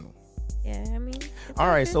that personal. Yeah, I mean. All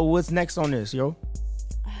right. So what's next on this, yo?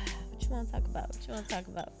 What you want to talk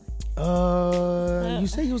about? You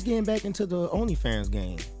say you was getting back into the OnlyFans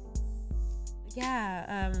game.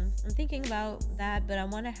 Yeah, I'm thinking about that, but I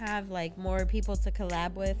want to have like more people to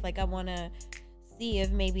collab with. Like, I want to see if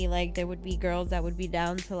maybe like there would be girls that would be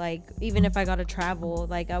down to, like, even if I got to travel,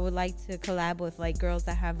 like I would like to collab with like girls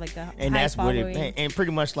that have like a and high that's following. What it and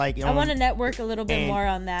pretty much like I want to network a little bit more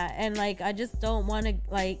on that, and like I just don't want to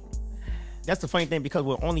like. That's the funny thing, because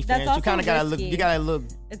with OnlyFans, you kind of gotta look. You gotta look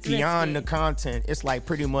beyond the content. It's like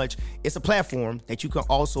pretty much it's a platform that you can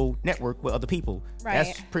also network with other people. Right.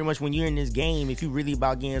 That's pretty much when you're in this game. If you really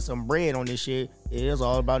about getting some bread on this shit, it is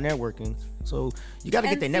all about networking. So you got to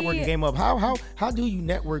get that networking game up. How do you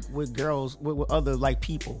network with girls with other like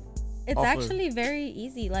people? It's actually very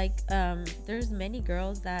easy. Like there's many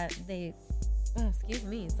girls that they. Oh, excuse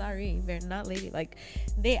me, sorry, they're not lady. Like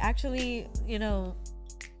they actually, you know.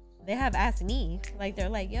 They have asked me, like, they're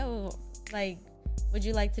like, yo, like, would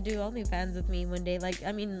you like to do OnlyFans with me one day? Like,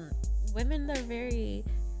 I mean, women are very,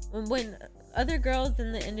 when other girls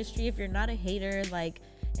in the industry, if you're not a hater, like,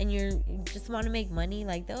 and you just want to make money,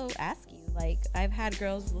 like, they'll ask you. Like, I've had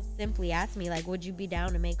girls simply ask me, like, would you be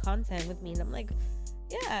down to make content with me? And I'm like,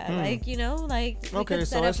 yeah, like, you know, like, we could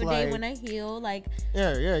set up a day when I heal, like.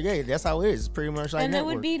 Yeah, that's how it is, pretty much like and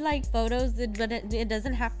network. it would be, like, photos, but it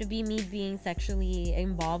doesn't have to be me being sexually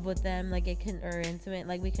involved with them, like, it can, or intimate,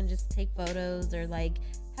 like, we can just take photos, or, like,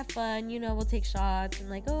 have fun, you know, we'll take shots, and,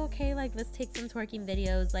 like, oh, okay, like, let's take some twerking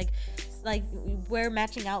videos, like, wear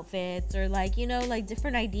matching outfits, or, like, you know, like,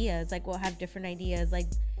 different ideas, like, we'll have different ideas, like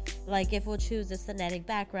if we'll choose a Semitic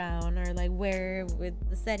background, or like where with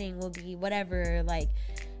the setting will be whatever, like,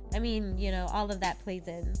 I mean, you know, all of that plays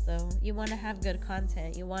in. So you want to have good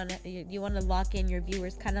content. You want to lock in your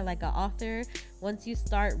viewers, kind of like an author. Once you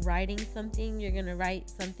start writing something, you're gonna write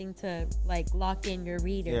something to like lock in your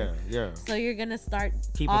reader. Yeah. So you're gonna start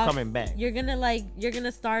people coming back. You're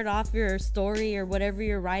gonna start off your story or whatever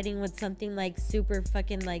you're writing with something like super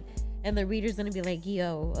fucking like. And the reader's gonna be like,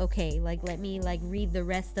 yo, okay, like, let me, like, read the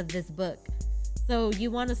rest of this book. So you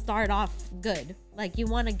want to start off good. Like, you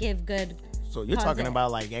want to give good So you're content. talking about,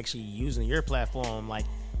 like, actually using your platform, like...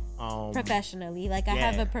 professionally. Like, I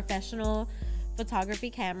have a professional photography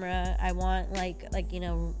camera. I want, like you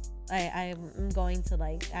know, I'm going to,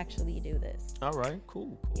 like, actually do this. All right,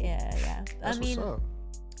 cool. Yeah. That's what's up.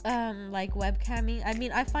 Like, webcamming. I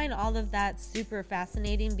mean, I find all of that super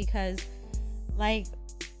fascinating because, like...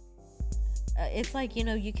 it's like, you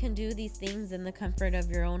know, you can do these things in the comfort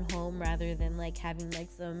of your own home rather than like having like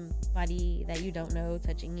somebody that you don't know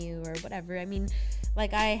touching you or whatever. I mean,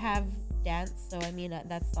 like, I have dance, so I mean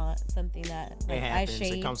that's not something that like, I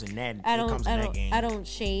shade. It comes in that. I don't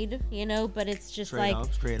shade, you know, but it's just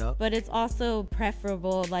straight up. But it's also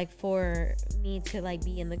preferable like for me to like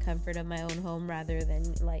be in the comfort of my own home rather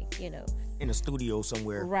than like, you know, in a studio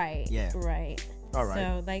somewhere. Right. Yeah. Right. All right.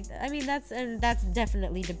 So, like, I mean, that's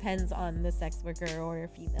definitely depends on the sex worker or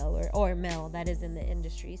female or male that is in the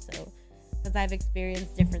industry. So, because I've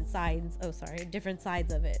experienced different sides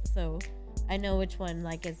of it. So, I know which one,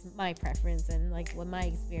 like, is my preference and, like, what my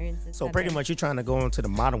experience is. So, pretty much you're trying to go into the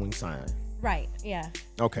modeling side. Right, yeah.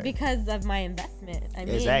 Okay. Because of my investment. I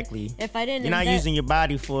mean, exactly. If I didn't, you're not using your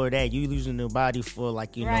body for that. You're using your body for,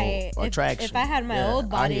 like, you know, attraction. If I had my old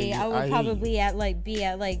body, I would probably be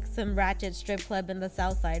at some ratchet strip club in the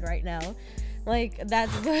South Side right now. Like,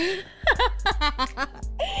 that's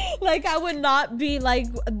Like, I would not be like,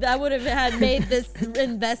 I would have had made this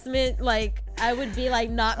investment. Like, I would be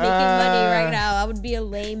like not making money right now. I would be a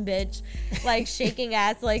lame bitch, like shaking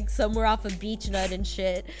ass like somewhere off a beach nut and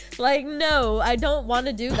shit. Like, no, I don't want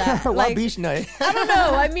to do that. Why like, beach nut? I don't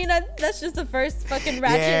know. I mean, that's just the first fucking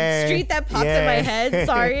ratchet street that popped in my head.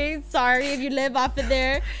 Sorry if you live off of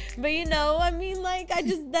there, but you know, I mean, like,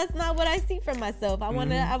 that's not what I see for myself. I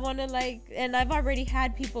wanna like, and I've already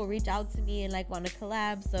had people reach out to me and like want to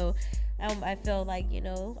collab, so. I feel like, you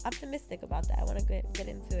know, optimistic about that. I want to get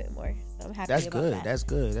into it more. So I'm happy about that. That's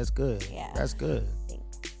good. Yeah. That's good.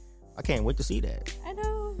 Thanks. I can't wait to see that. I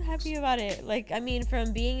know. I'm happy about it. Like, I mean,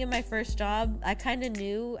 from being in my first job, I kind of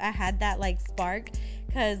knew I had that, like, spark.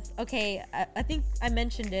 Because, okay, I think I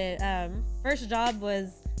mentioned it. First job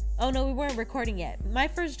was... Oh, no, we weren't recording yet. My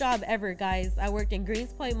first job ever, guys. I worked in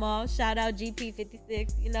Greenspoint Mall. Shout out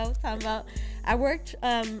GP56, you know, talking about... I worked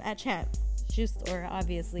at Champs shoe store,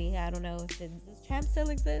 obviously. I don't know if does Champs still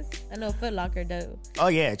exist? I know Foot Locker do. Oh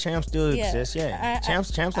yeah, Champs still exists. Yeah,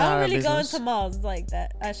 Champs. I don't really go into malls like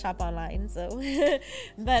that. I shop online, so.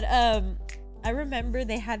 But I remember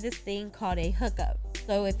they had this thing called a hookup.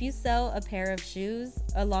 So if you sell a pair of shoes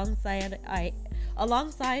alongside a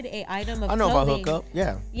item of clothing. I know about hookup.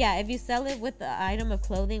 Yeah. Yeah, if you sell it with the item of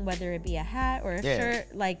clothing, whether it be a hat or a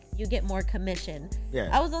shirt, like, you get more commission. Yeah.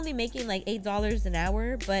 I was only making like $8 an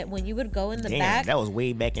hour, but when you would go in the back, that was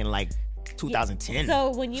way back in like 2010.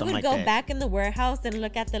 So when you would go back in the warehouse and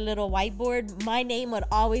look at the little whiteboard, my name would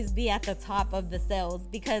always be at the top of the sales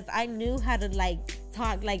because I knew how to like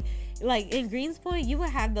talk like in Greenspoint, you would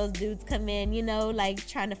have those dudes come in, you know, like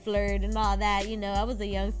trying to flirt and all that. You know, I was a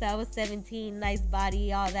youngster. I was 17, nice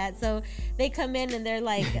body, all that. So they come in and they're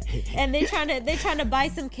like, and they're trying to buy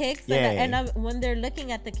some kicks. Yeah. And when they're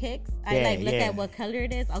looking at the kicks, I look at what color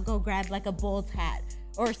it is. I'll go grab like a Bulls hat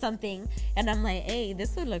or something, and I'm like, hey,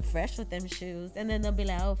 this would look fresh with them shoes. And then they'll be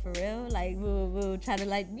like, oh, for real? Like, woo, try to,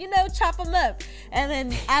 like, you know, chop them up. And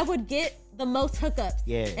then I would get the most hookups.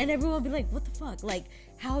 Yeah. And everyone would be like, what the fuck? Like,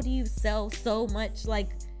 how do you sell so much? Like,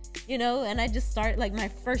 you know, and I just started, like, my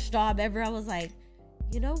first job ever. I was like,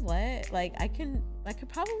 you know what? Like, I could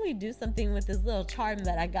probably do something with this little charm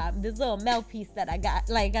that I got, this little mouthpiece that I got.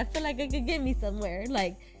 Like, I feel like it could get me somewhere.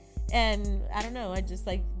 Like, and I don't know, I just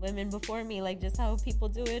like women before me, like just how people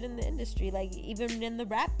do it in the industry, like even in the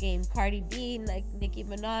rap game, Cardi B, like Nicki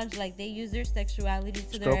Minaj, like they use their sexuality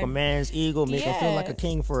to stroke a man's ego, make him feel like a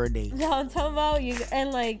king for a day. No, I'm talking about you,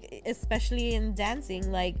 and like especially in dancing,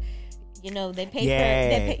 like, you know, they pay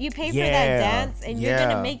for you pay for that dance, and you're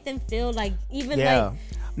gonna make them feel like even like.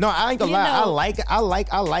 No, I ain't gonna lie. I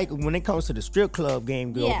like when it comes to the strip club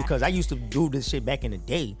game, girl, because I used to do this shit back in the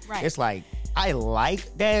day. Right. It's like I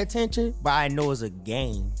like that attention, but I know it's a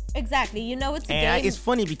game. Exactly, you know it's a game. And it's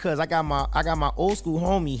funny because I got my old school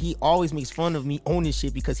homie. He always makes fun of me on this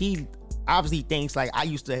shit because he obviously thinks like I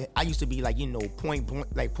used to be like, you know, point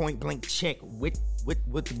blank check with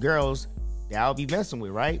the girls that I'll be messing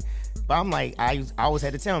with, right? But I'm like, I always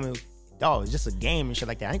had to tell him, dog, it's just a game and shit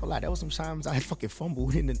like that. I ain't gonna lie, there was some times I fucking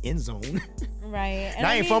fumbled in the end zone. Right. And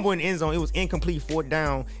I ain't fumbled in the end zone. It was incomplete, fourth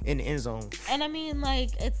down in the end zone. And I mean, like,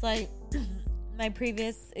 it's like my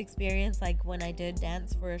previous experience, like when I did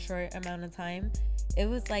dance for a short amount of time, it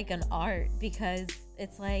was like an art because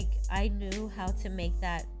it's like I knew how to make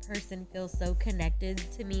that person feel so connected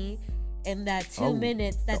to me in that 2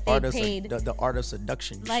 minutes that they paid. The art of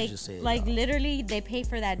seduction, like, you just said. Like, literally, they pay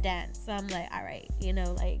for that dance. So I'm like, all right, you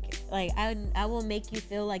know, like I will make you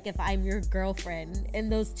feel like if I'm your girlfriend in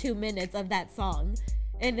those 2 minutes of that song.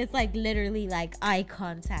 And it's like literally like eye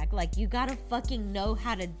contact. Like, you gotta fucking know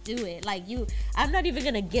how to do it. Like, I'm not even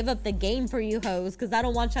gonna give up the game for you hoes because I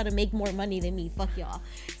don't want y'all to make more money than me. Fuck y'all.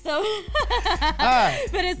 So,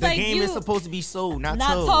 but it's the like game is supposed to be sold, not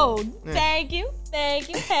told. Yeah. Thank you.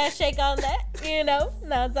 Handshake on that. You know,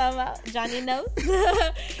 now I'm talking about Johnny knows.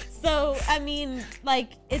 So I mean,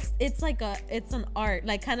 like it's an art.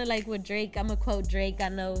 Like kind of like with Drake. I'm gonna quote Drake. I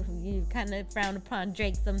know you kind of frown upon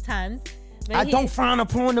Drake sometimes. I don't frown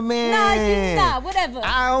upon the man. Nah, you not. Whatever.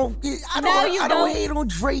 I don't hate on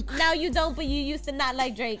Drake. Now you don't, but you used to not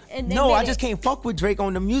like Drake. No, I just can't fuck with Drake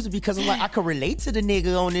on the music because I'm like, I could relate to the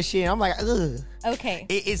nigga on this shit. I'm like, ugh. Okay.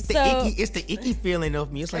 It's the icky feeling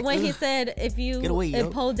of me. It's like when ugh. He said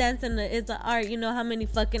if pole dancing is an art, you know how many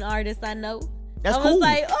fucking artists I know. That's cool. I was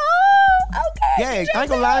like, oh, okay. Yeah, I ain't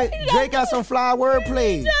gonna lie. Drake got some fly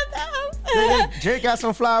wordplay. Drake got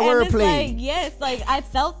some fly wordplay. Like, yes, like I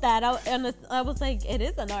felt that. I was like, it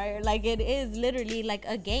is an art. Like it is literally like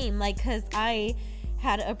a game. Like, cause I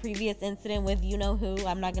had a previous incident with you know who.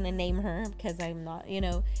 I'm not gonna name her because I'm not, you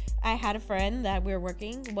know. I had a friend that we were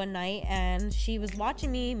working one night, and she was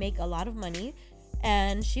watching me make a lot of money,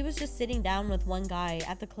 and she was just sitting down with one guy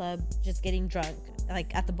at the club, just getting drunk,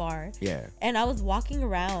 like at the bar. Yeah. And I was walking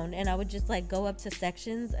around, and I would just like go up to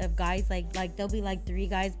sections of guys, like there'll be like 3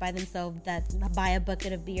 guys by themselves that buy a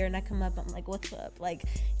bucket of beer, and I come up, I'm like, what's up? Like,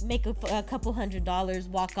 make a couple $100,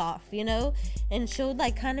 walk off, you know? And she'll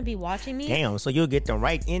like kind of be watching me. Damn, so you'll get them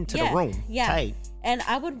right into the room. Yeah. Tight. And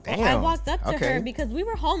I walked up to her because we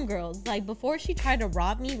were homegirls. Like, before she tried to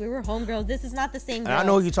rob me, we were homegirls. This is not the same girl. I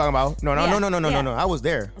know what you're talking about. No. I was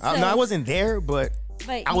there. No, I wasn't there, but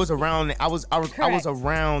I was around. I was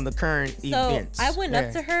around the current events. So I went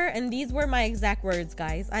up to her, and these were my exact words,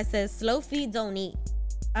 guys. I said, "Slow feet don't eat."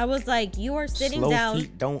 I was like, "You are sitting down." Slow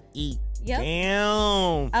feet don't eat. Yep.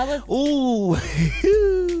 Damn. I was.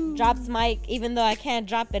 Ooh. Drops mic, even though I can't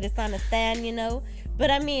drop it. It's on a stand, you know. But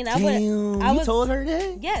I mean, you told her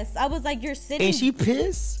that? Yes, I was like, you're sitting. And she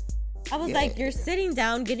pissed? I was like, you're sitting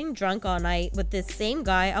down, getting drunk all night with this same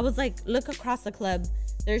guy. I was like, look across the club.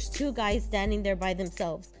 There's 2 guys standing there by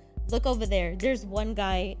themselves. Look over there. There's one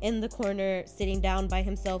guy in the corner sitting down by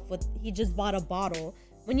himself he just bought a bottle.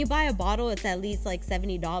 When you buy a bottle, it's at least like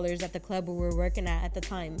 $70 at the club where we were working at the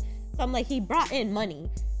time. So I'm like, he brought in money.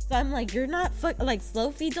 So I'm like, you're not like,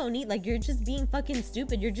 slow feet don't eat. Like, you're just being fucking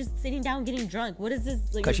stupid. You're just sitting down getting drunk. What is this?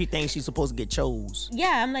 Like, because she thinks she's supposed to get chose.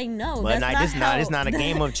 Yeah, I'm like, no. But it's not a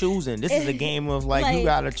game of choosing. This is a game of like you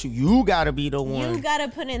gotta choose. You gotta be the one. You gotta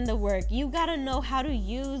put in the work. You gotta know how to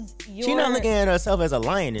use your. She's not looking at herself as a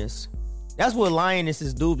lioness. That's what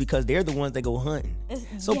lionesses do because they're the ones that go hunting.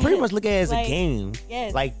 So pretty much look at it as a game.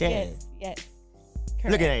 Yes. Like that. Yes.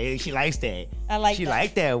 Correct. Look at her. She likes that. I like she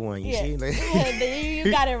liked that one. You see? You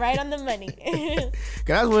got it right on the money. Cause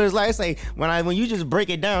that's what it's like. It's like when you just break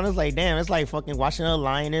it down, it's like, damn, it's like fucking watching a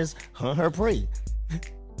lioness hunt her prey.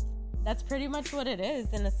 That's pretty much what it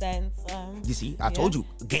is in a sense. You see, I told you,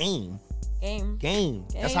 game.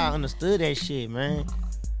 That's how I understood that shit, man.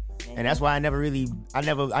 And that's why I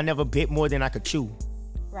never bit more than I could chew.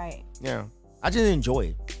 Right. Yeah. I just enjoy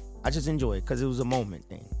it. Because it was a moment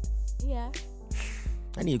thing. Yeah.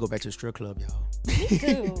 I need to go back to the strip club, y'all. Me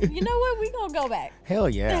too. You know what? We gonna go back. Hell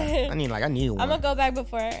yeah. I need one. I'm gonna go back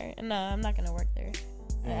before. No, I'm not gonna work there.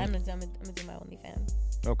 I'm gonna do my OnlyFans.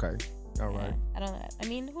 Okay. All right. I don't know. I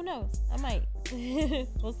mean, who knows? I might.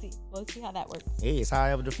 We'll see. We'll see how that works. Hey, it's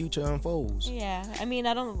however the future unfolds. Yeah. I mean,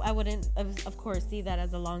 I wouldn't, of course, see that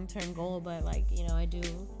as a long-term goal, but like, you know, I do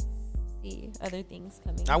see other things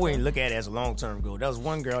coming. I wouldn't look at it as a long-term goal. There was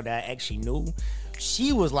one girl that I actually knew.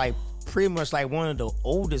 She was like pretty much like one of the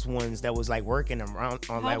oldest ones that was like working around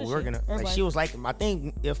on like working. Like she was like, I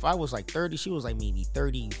think if I was like 30, she was like maybe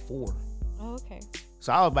 34. Oh, okay.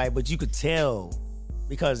 So I was like, but you could tell.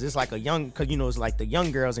 Because it's like because it's like the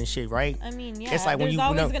young girls and shit, right? I mean, yeah. It's like there's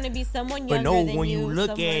always gonna be someone younger than you. But when you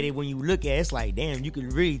look at it, it's like, damn, you can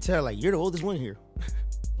really tell like you're the oldest one here.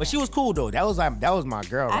 But she was cool though. That was my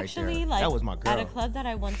girl right there. Like, that was my girl. At a club that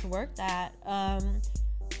I once worked at,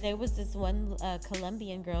 there was this one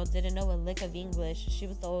Colombian girl, didn't know a lick of English. She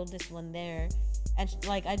was the oldest one there, and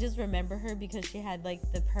I just remember her because she had like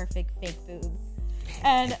the perfect fake boobs.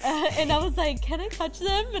 And I was like, can I touch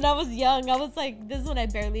them? And I was young. I was like, this is when I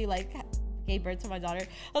barely like gave birth to my daughter.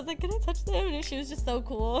 I was like, can I touch them? And she was just so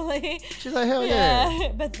cool. Like, she's like, hell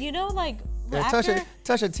yeah. But you know, like,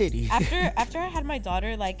 touch a titty. after I had my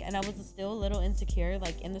daughter, like, and I was still a little insecure,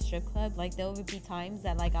 like in the strip club, like there would be times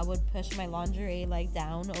that like I would push my lingerie like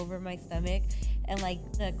down over my stomach, and like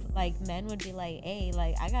the men would be like, hey,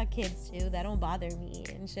 like I got kids too, that don't bother me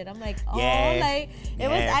and shit. I'm like, oh, like it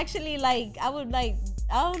was actually like I would like,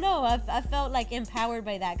 I don't know, I felt like empowered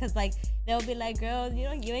by that, because like they'll be like, girl, you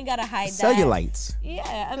know, you ain't gotta hide that. Cellulites. Yeah,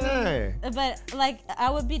 I mean, but like I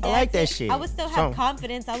would be dancing. I like that shit. I would still have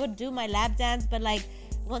confidence. I would do my lap dance, but like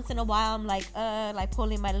once in a while I'm like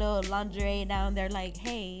pulling my little lingerie down. They're like,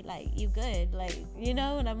 hey, like you good, like, you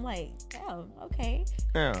know, and I'm like, damn, okay.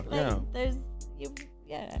 There's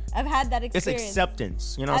I've had that experience. It's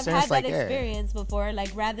acceptance, you know what I'm saying? I've had that experience before, like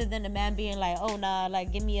rather than a man being like, oh nah,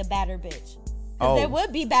 like give me a badder bitch. There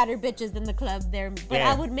would be badder bitches in the club there, but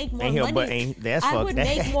I would make more money. I would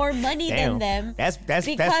make more money than them. That's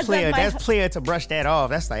player to brush that off.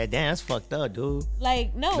 That's like, damn, that's fucked up, dude.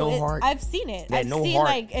 Like, no heart. I've seen it. I've seen heart.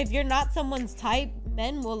 Like if you're not someone's type,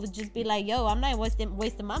 men will just be like, yo, I'm not wasting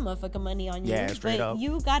my motherfucking money on you. Yeah, straight up.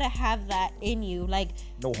 You gotta have that in you, like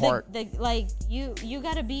no heart. Like you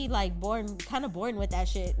gotta be like born with that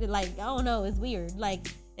shit. Like I don't know, it's weird. Like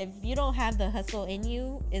if you don't have the hustle in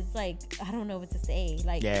you, it's like I don't know what to say.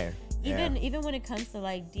 Like Even when it comes to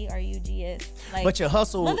like DRUGs, like, but your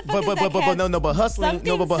hustle, but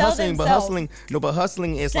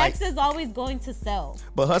hustling is like, sex is always going to sell.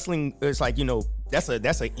 But hustling is like, you know, that's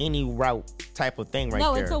a any route type of thing, right?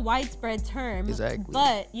 No, it's a widespread term. Exactly.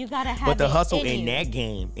 But you gotta have. But the hustle in that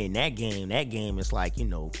game, is like, you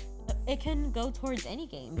know, it can go towards any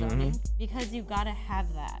game, Johnny, because you gotta have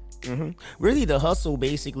that. Really, the hustle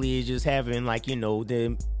basically is just having, like, you know,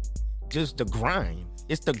 the grind.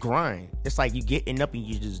 It's the grind. It's like you getting up and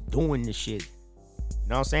you just doing the shit. You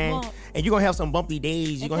know what I'm saying? Well, and you're gonna have some bumpy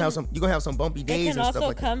days. You're gonna have some bumpy days. It can and also stuff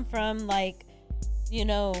like come from, like, you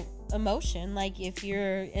know, emotion. Like, if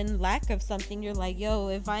you're in lack of something, you're like, yo,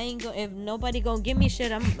 if nobody gonna give me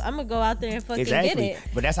shit, I'm gonna go out there and fucking get it.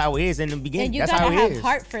 But that's how it is in the beginning. And you that's gotta how it have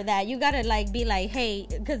heart for that. You gotta, like, be like, hey,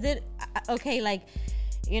 because like,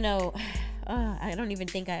 you know, I don't even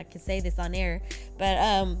think I could say this on air,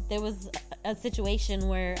 but there was a situation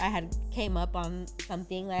where I had came up on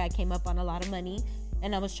something, like I came up on a lot of money,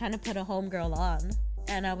 and I was trying to put a homegirl on,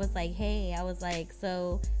 and I was like, hey, I was like,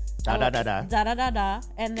 so da da da da,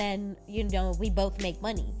 and then, you know, we both make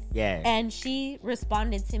money. Yeah. And she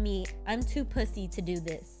responded to me, I'm too pussy to do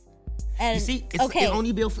this. And you see, it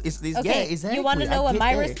only built. Okay. Yeah, exactly. You want to know what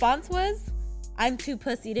my response was? I'm too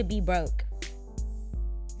pussy to be broke.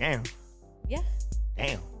 Damn. Yeah.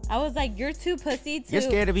 Damn. I was like, you're too pussy to. You're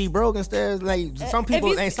scared to be broke instead. Like, some people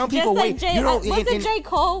wait. Like you know, wasn't J.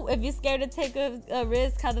 Cole? If you're scared to take a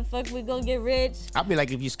risk, how the fuck we gonna get rich? I'll be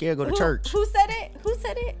like, if you're scared, go to church. Who said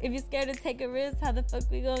it? If you're scared to take a risk, how the fuck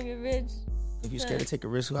we gonna get rich? If you're scared to take a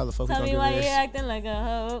risk, how the fuck we gonna get rich? Tell me why you acting like a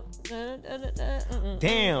hoe.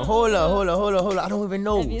 Damn, hold up. I don't even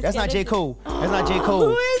know. That's not J. Cole. That's not J. Cole.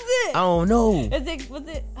 Who is it? I don't know. Was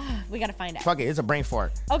it? We gotta find out. Fuck it, it's a brain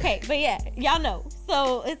fart. Okay, but yeah, y'all know.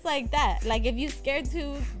 So it's like that. Like, if you scared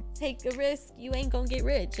to take a risk, you ain't gonna get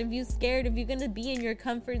rich. If you scared, if you're gonna be in your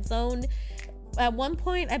comfort zone, at one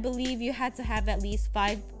point I believe you had to have at least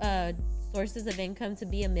 5 sources of income to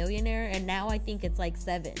be a millionaire, and now I think it's like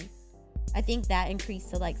 7. I think that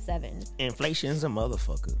increased to like 7. Inflation's a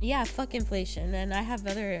motherfucker. Yeah, fuck inflation. And I have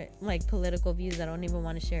other, like, political views I don't even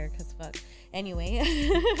want to share because fuck. Anyway.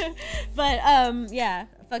 But yeah,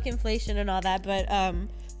 fuck inflation and all that. But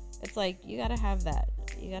it's like, you gotta have that.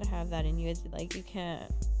 You gotta have that in you. It's like, you can't.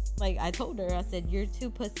 Like, I told her, I said, you're too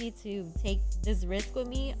pussy to take this risk with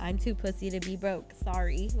me. I'm too pussy to be broke.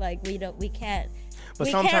 Sorry. Like, we can't. But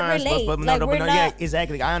we sometimes, can't relate. Yeah,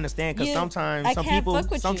 exactly. I understand, because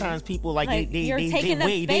sometimes people like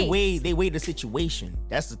they weigh the situation.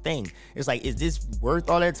 That's the thing. It's like, is this worth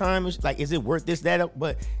all that time? It's like, is it worth this, that?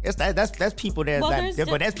 But that's people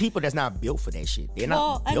but that's people that's not built for that shit. They're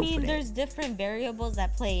not built for that. There's different variables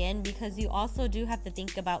that play in, because you also do have to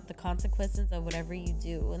think about the consequences of whatever you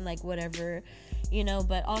do, and like whatever, you know.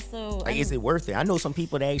 But also, like, is it worth it? I know some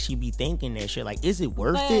people that actually be thinking that shit. Like, is it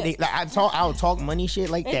worth it? I'll talk money shit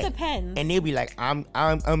like that. It depends. And they'll be like, no.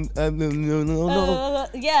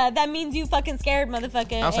 Yeah, that means you fucking scared,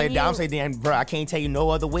 motherfucker. I'm saying, damn, bro, I can't tell you no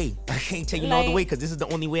other way. I can't tell you no other way, because this is the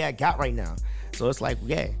only way I got right now. So it's like,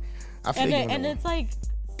 yeah, I feel and it's like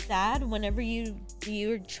sad whenever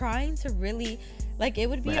you're trying to really. Like, it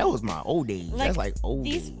would be. Man, that was my old days. That's like old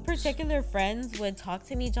days. These particular friends would talk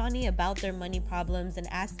to me, Johnny, about their money problems and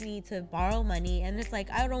ask me to borrow money, and it's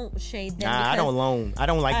like, I don't shade them. Nah, I don't loan. I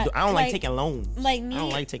don't like taking loans. Like me, I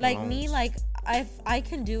don't like taking loans. Like if I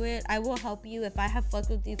can do it, I will help you. If I have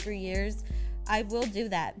fucked with you for years, I will do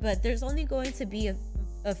that. But there's only going to be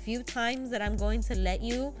a few times that I'm going to let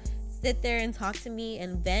you sit there and talk to me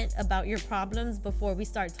and vent about your problems before we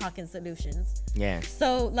start talking solutions. Yeah.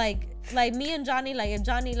 So like me and Johnny, like if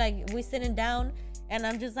Johnny, like we sitting down and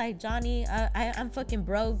I'm just like, Johnny, I'm fucking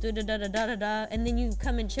broke, da da da da da da, and then you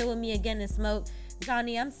come and chill with me again and smoke.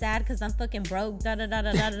 Johnny, I'm sad because I'm fucking broke, da da da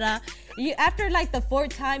da da da. You, after like the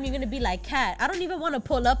 4th time, you're gonna be like, Cat, I don't even want to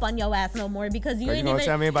pull up on your ass no more, because you ain't even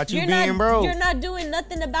tell me about you being broke. You're not doing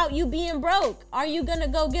nothing about you being broke. Are you gonna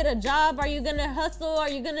go get a job? Are you gonna hustle? Are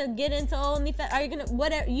you gonna get into OnlyFans? Are you gonna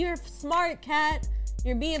whatever? You're smart, Cat.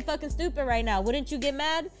 You're being fucking stupid right now. Wouldn't you get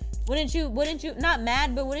mad? Wouldn't you not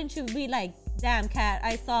mad, but wouldn't you be like, damn, Cat,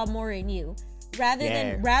 I saw more in you? Rather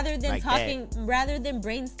than like talking, rather than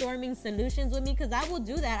brainstorming solutions with me, because I will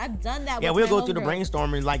do that. I've done that. Yeah, we'll go through the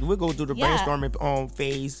brainstorming. Like, we'll go through the brainstorming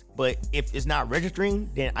phase. But if it's not registering,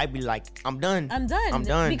 then I'd be like, I'm done.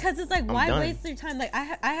 Because it's like, why waste your time? Like,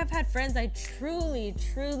 I have had friends I truly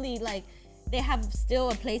like, they have still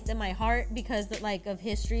a place in my heart because like of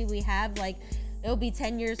history we have. Like, it'll be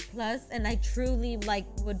 10 years plus, and I truly like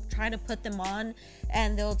would try to put them on,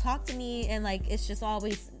 and they'll talk to me, and like it's just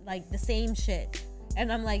always like the same shit.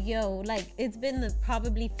 And I'm like, yo, like, it's been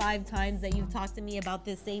probably 5 times that you've talked to me about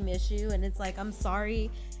this same issue. And it's like, I'm sorry.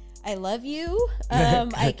 I love you.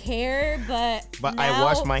 I care, but now, I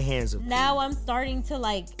wash my hands of now I'm starting to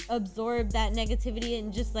like absorb that negativity.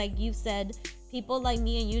 And just like you said, people like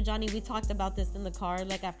me and you, Johnny, we talked about this in the car,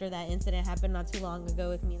 like after that incident happened not too long ago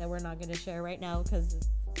with me that we're not going to share right now because,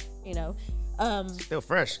 you know, still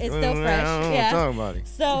fresh. It's still fresh. Yeah. Talk about it.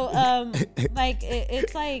 So, like,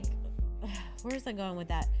 it's like, where's I going with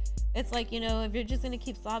that? It's like, you know, if you're just going to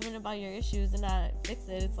keep sobbing about your issues and not fix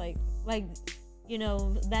it, it's like, you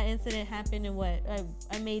know, that incident happened and what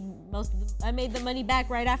I made the money back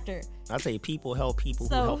right after. I tell you, people help people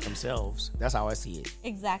who help themselves. That's how I see it.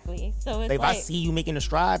 Exactly. So it's if I see you making a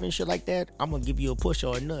strive and shit like that, I'm gonna give you a push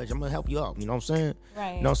or a nudge. I'm gonna help you out. You know what I'm saying?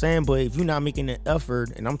 Right. You know what I'm saying? But if you're not making an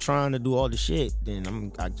effort and I'm trying to do all the shit,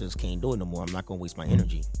 then I just can't do it no more. I'm not gonna waste my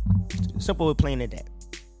energy. Simple with plain at that.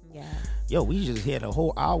 Yeah. Yo, we just hit a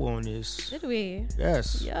whole hour on this. Did we?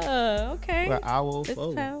 Yes. Yeah, okay. We're an hour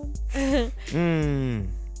four.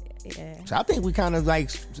 Yeah. So I think we kind of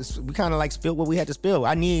like spilled what we had to spill.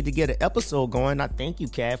 I needed to get an episode going. I thank you,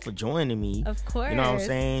 Kat, for joining me. Of course. You know what I'm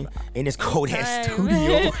saying? In this cold ass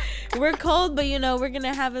studio. We're cold, but you know we're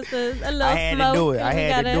gonna have us a little I had smoke. to do it. I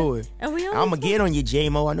had to do it. And we I'm gonna get on you,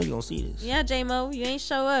 J-Mo. I know you don't see this. Yeah, J-Mo, you ain't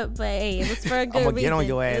show up, but hey, it was for a good reason. I'm gonna get on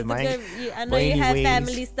your ass, man. I know you had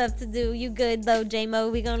family stuff to do. You good though, J-Mo?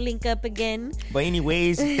 We gonna link up again. But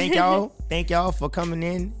anyways, thank y'all. Thank y'all for coming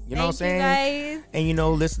in. You know what I'm saying? Guys. And you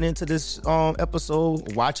know, listening to this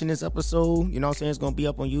episode, watching this episode, you know what I'm saying? It's gonna be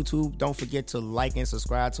up on YouTube. Don't forget to like and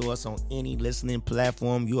subscribe to us on any listening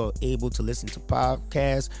platform you are able to listen to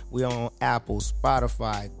podcasts. We're on Apple,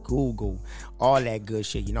 Spotify, Google, all that good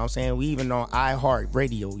shit. You know what I'm saying? We even on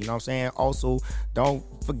iHeartRadio. You know what I'm saying? Also, don't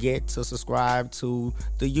forget to subscribe to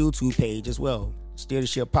the YouTube page as well. Steer the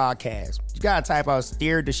Ship Podcast. You gotta type out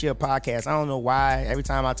Steer the Ship Podcast. I don't know why every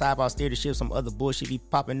time I type out Steer the Ship, some other bullshit be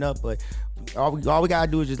popping up, but all we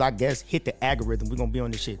gotta do is just, I guess, hit the algorithm. We're gonna be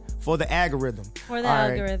on this shit for the algorithm. For the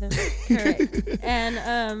algorithm. Correct.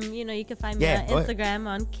 And you know, you can find me on Instagram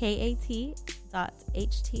on kat.htx on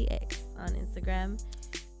Instagram.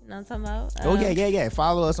 You know what I'm talking about? Yeah.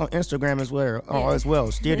 Follow us on Instagram as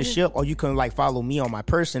well. Steer the Ship, or you can like follow me on my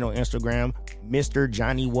personal Instagram, Mr.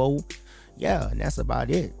 Johnny Woe. Yeah, and that's about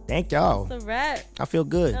it. Thank y'all. That's a wrap. I feel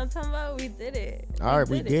good. I'm talking about we did it. All right,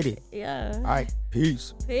 we did it. Yeah. All right,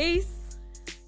 peace. Peace.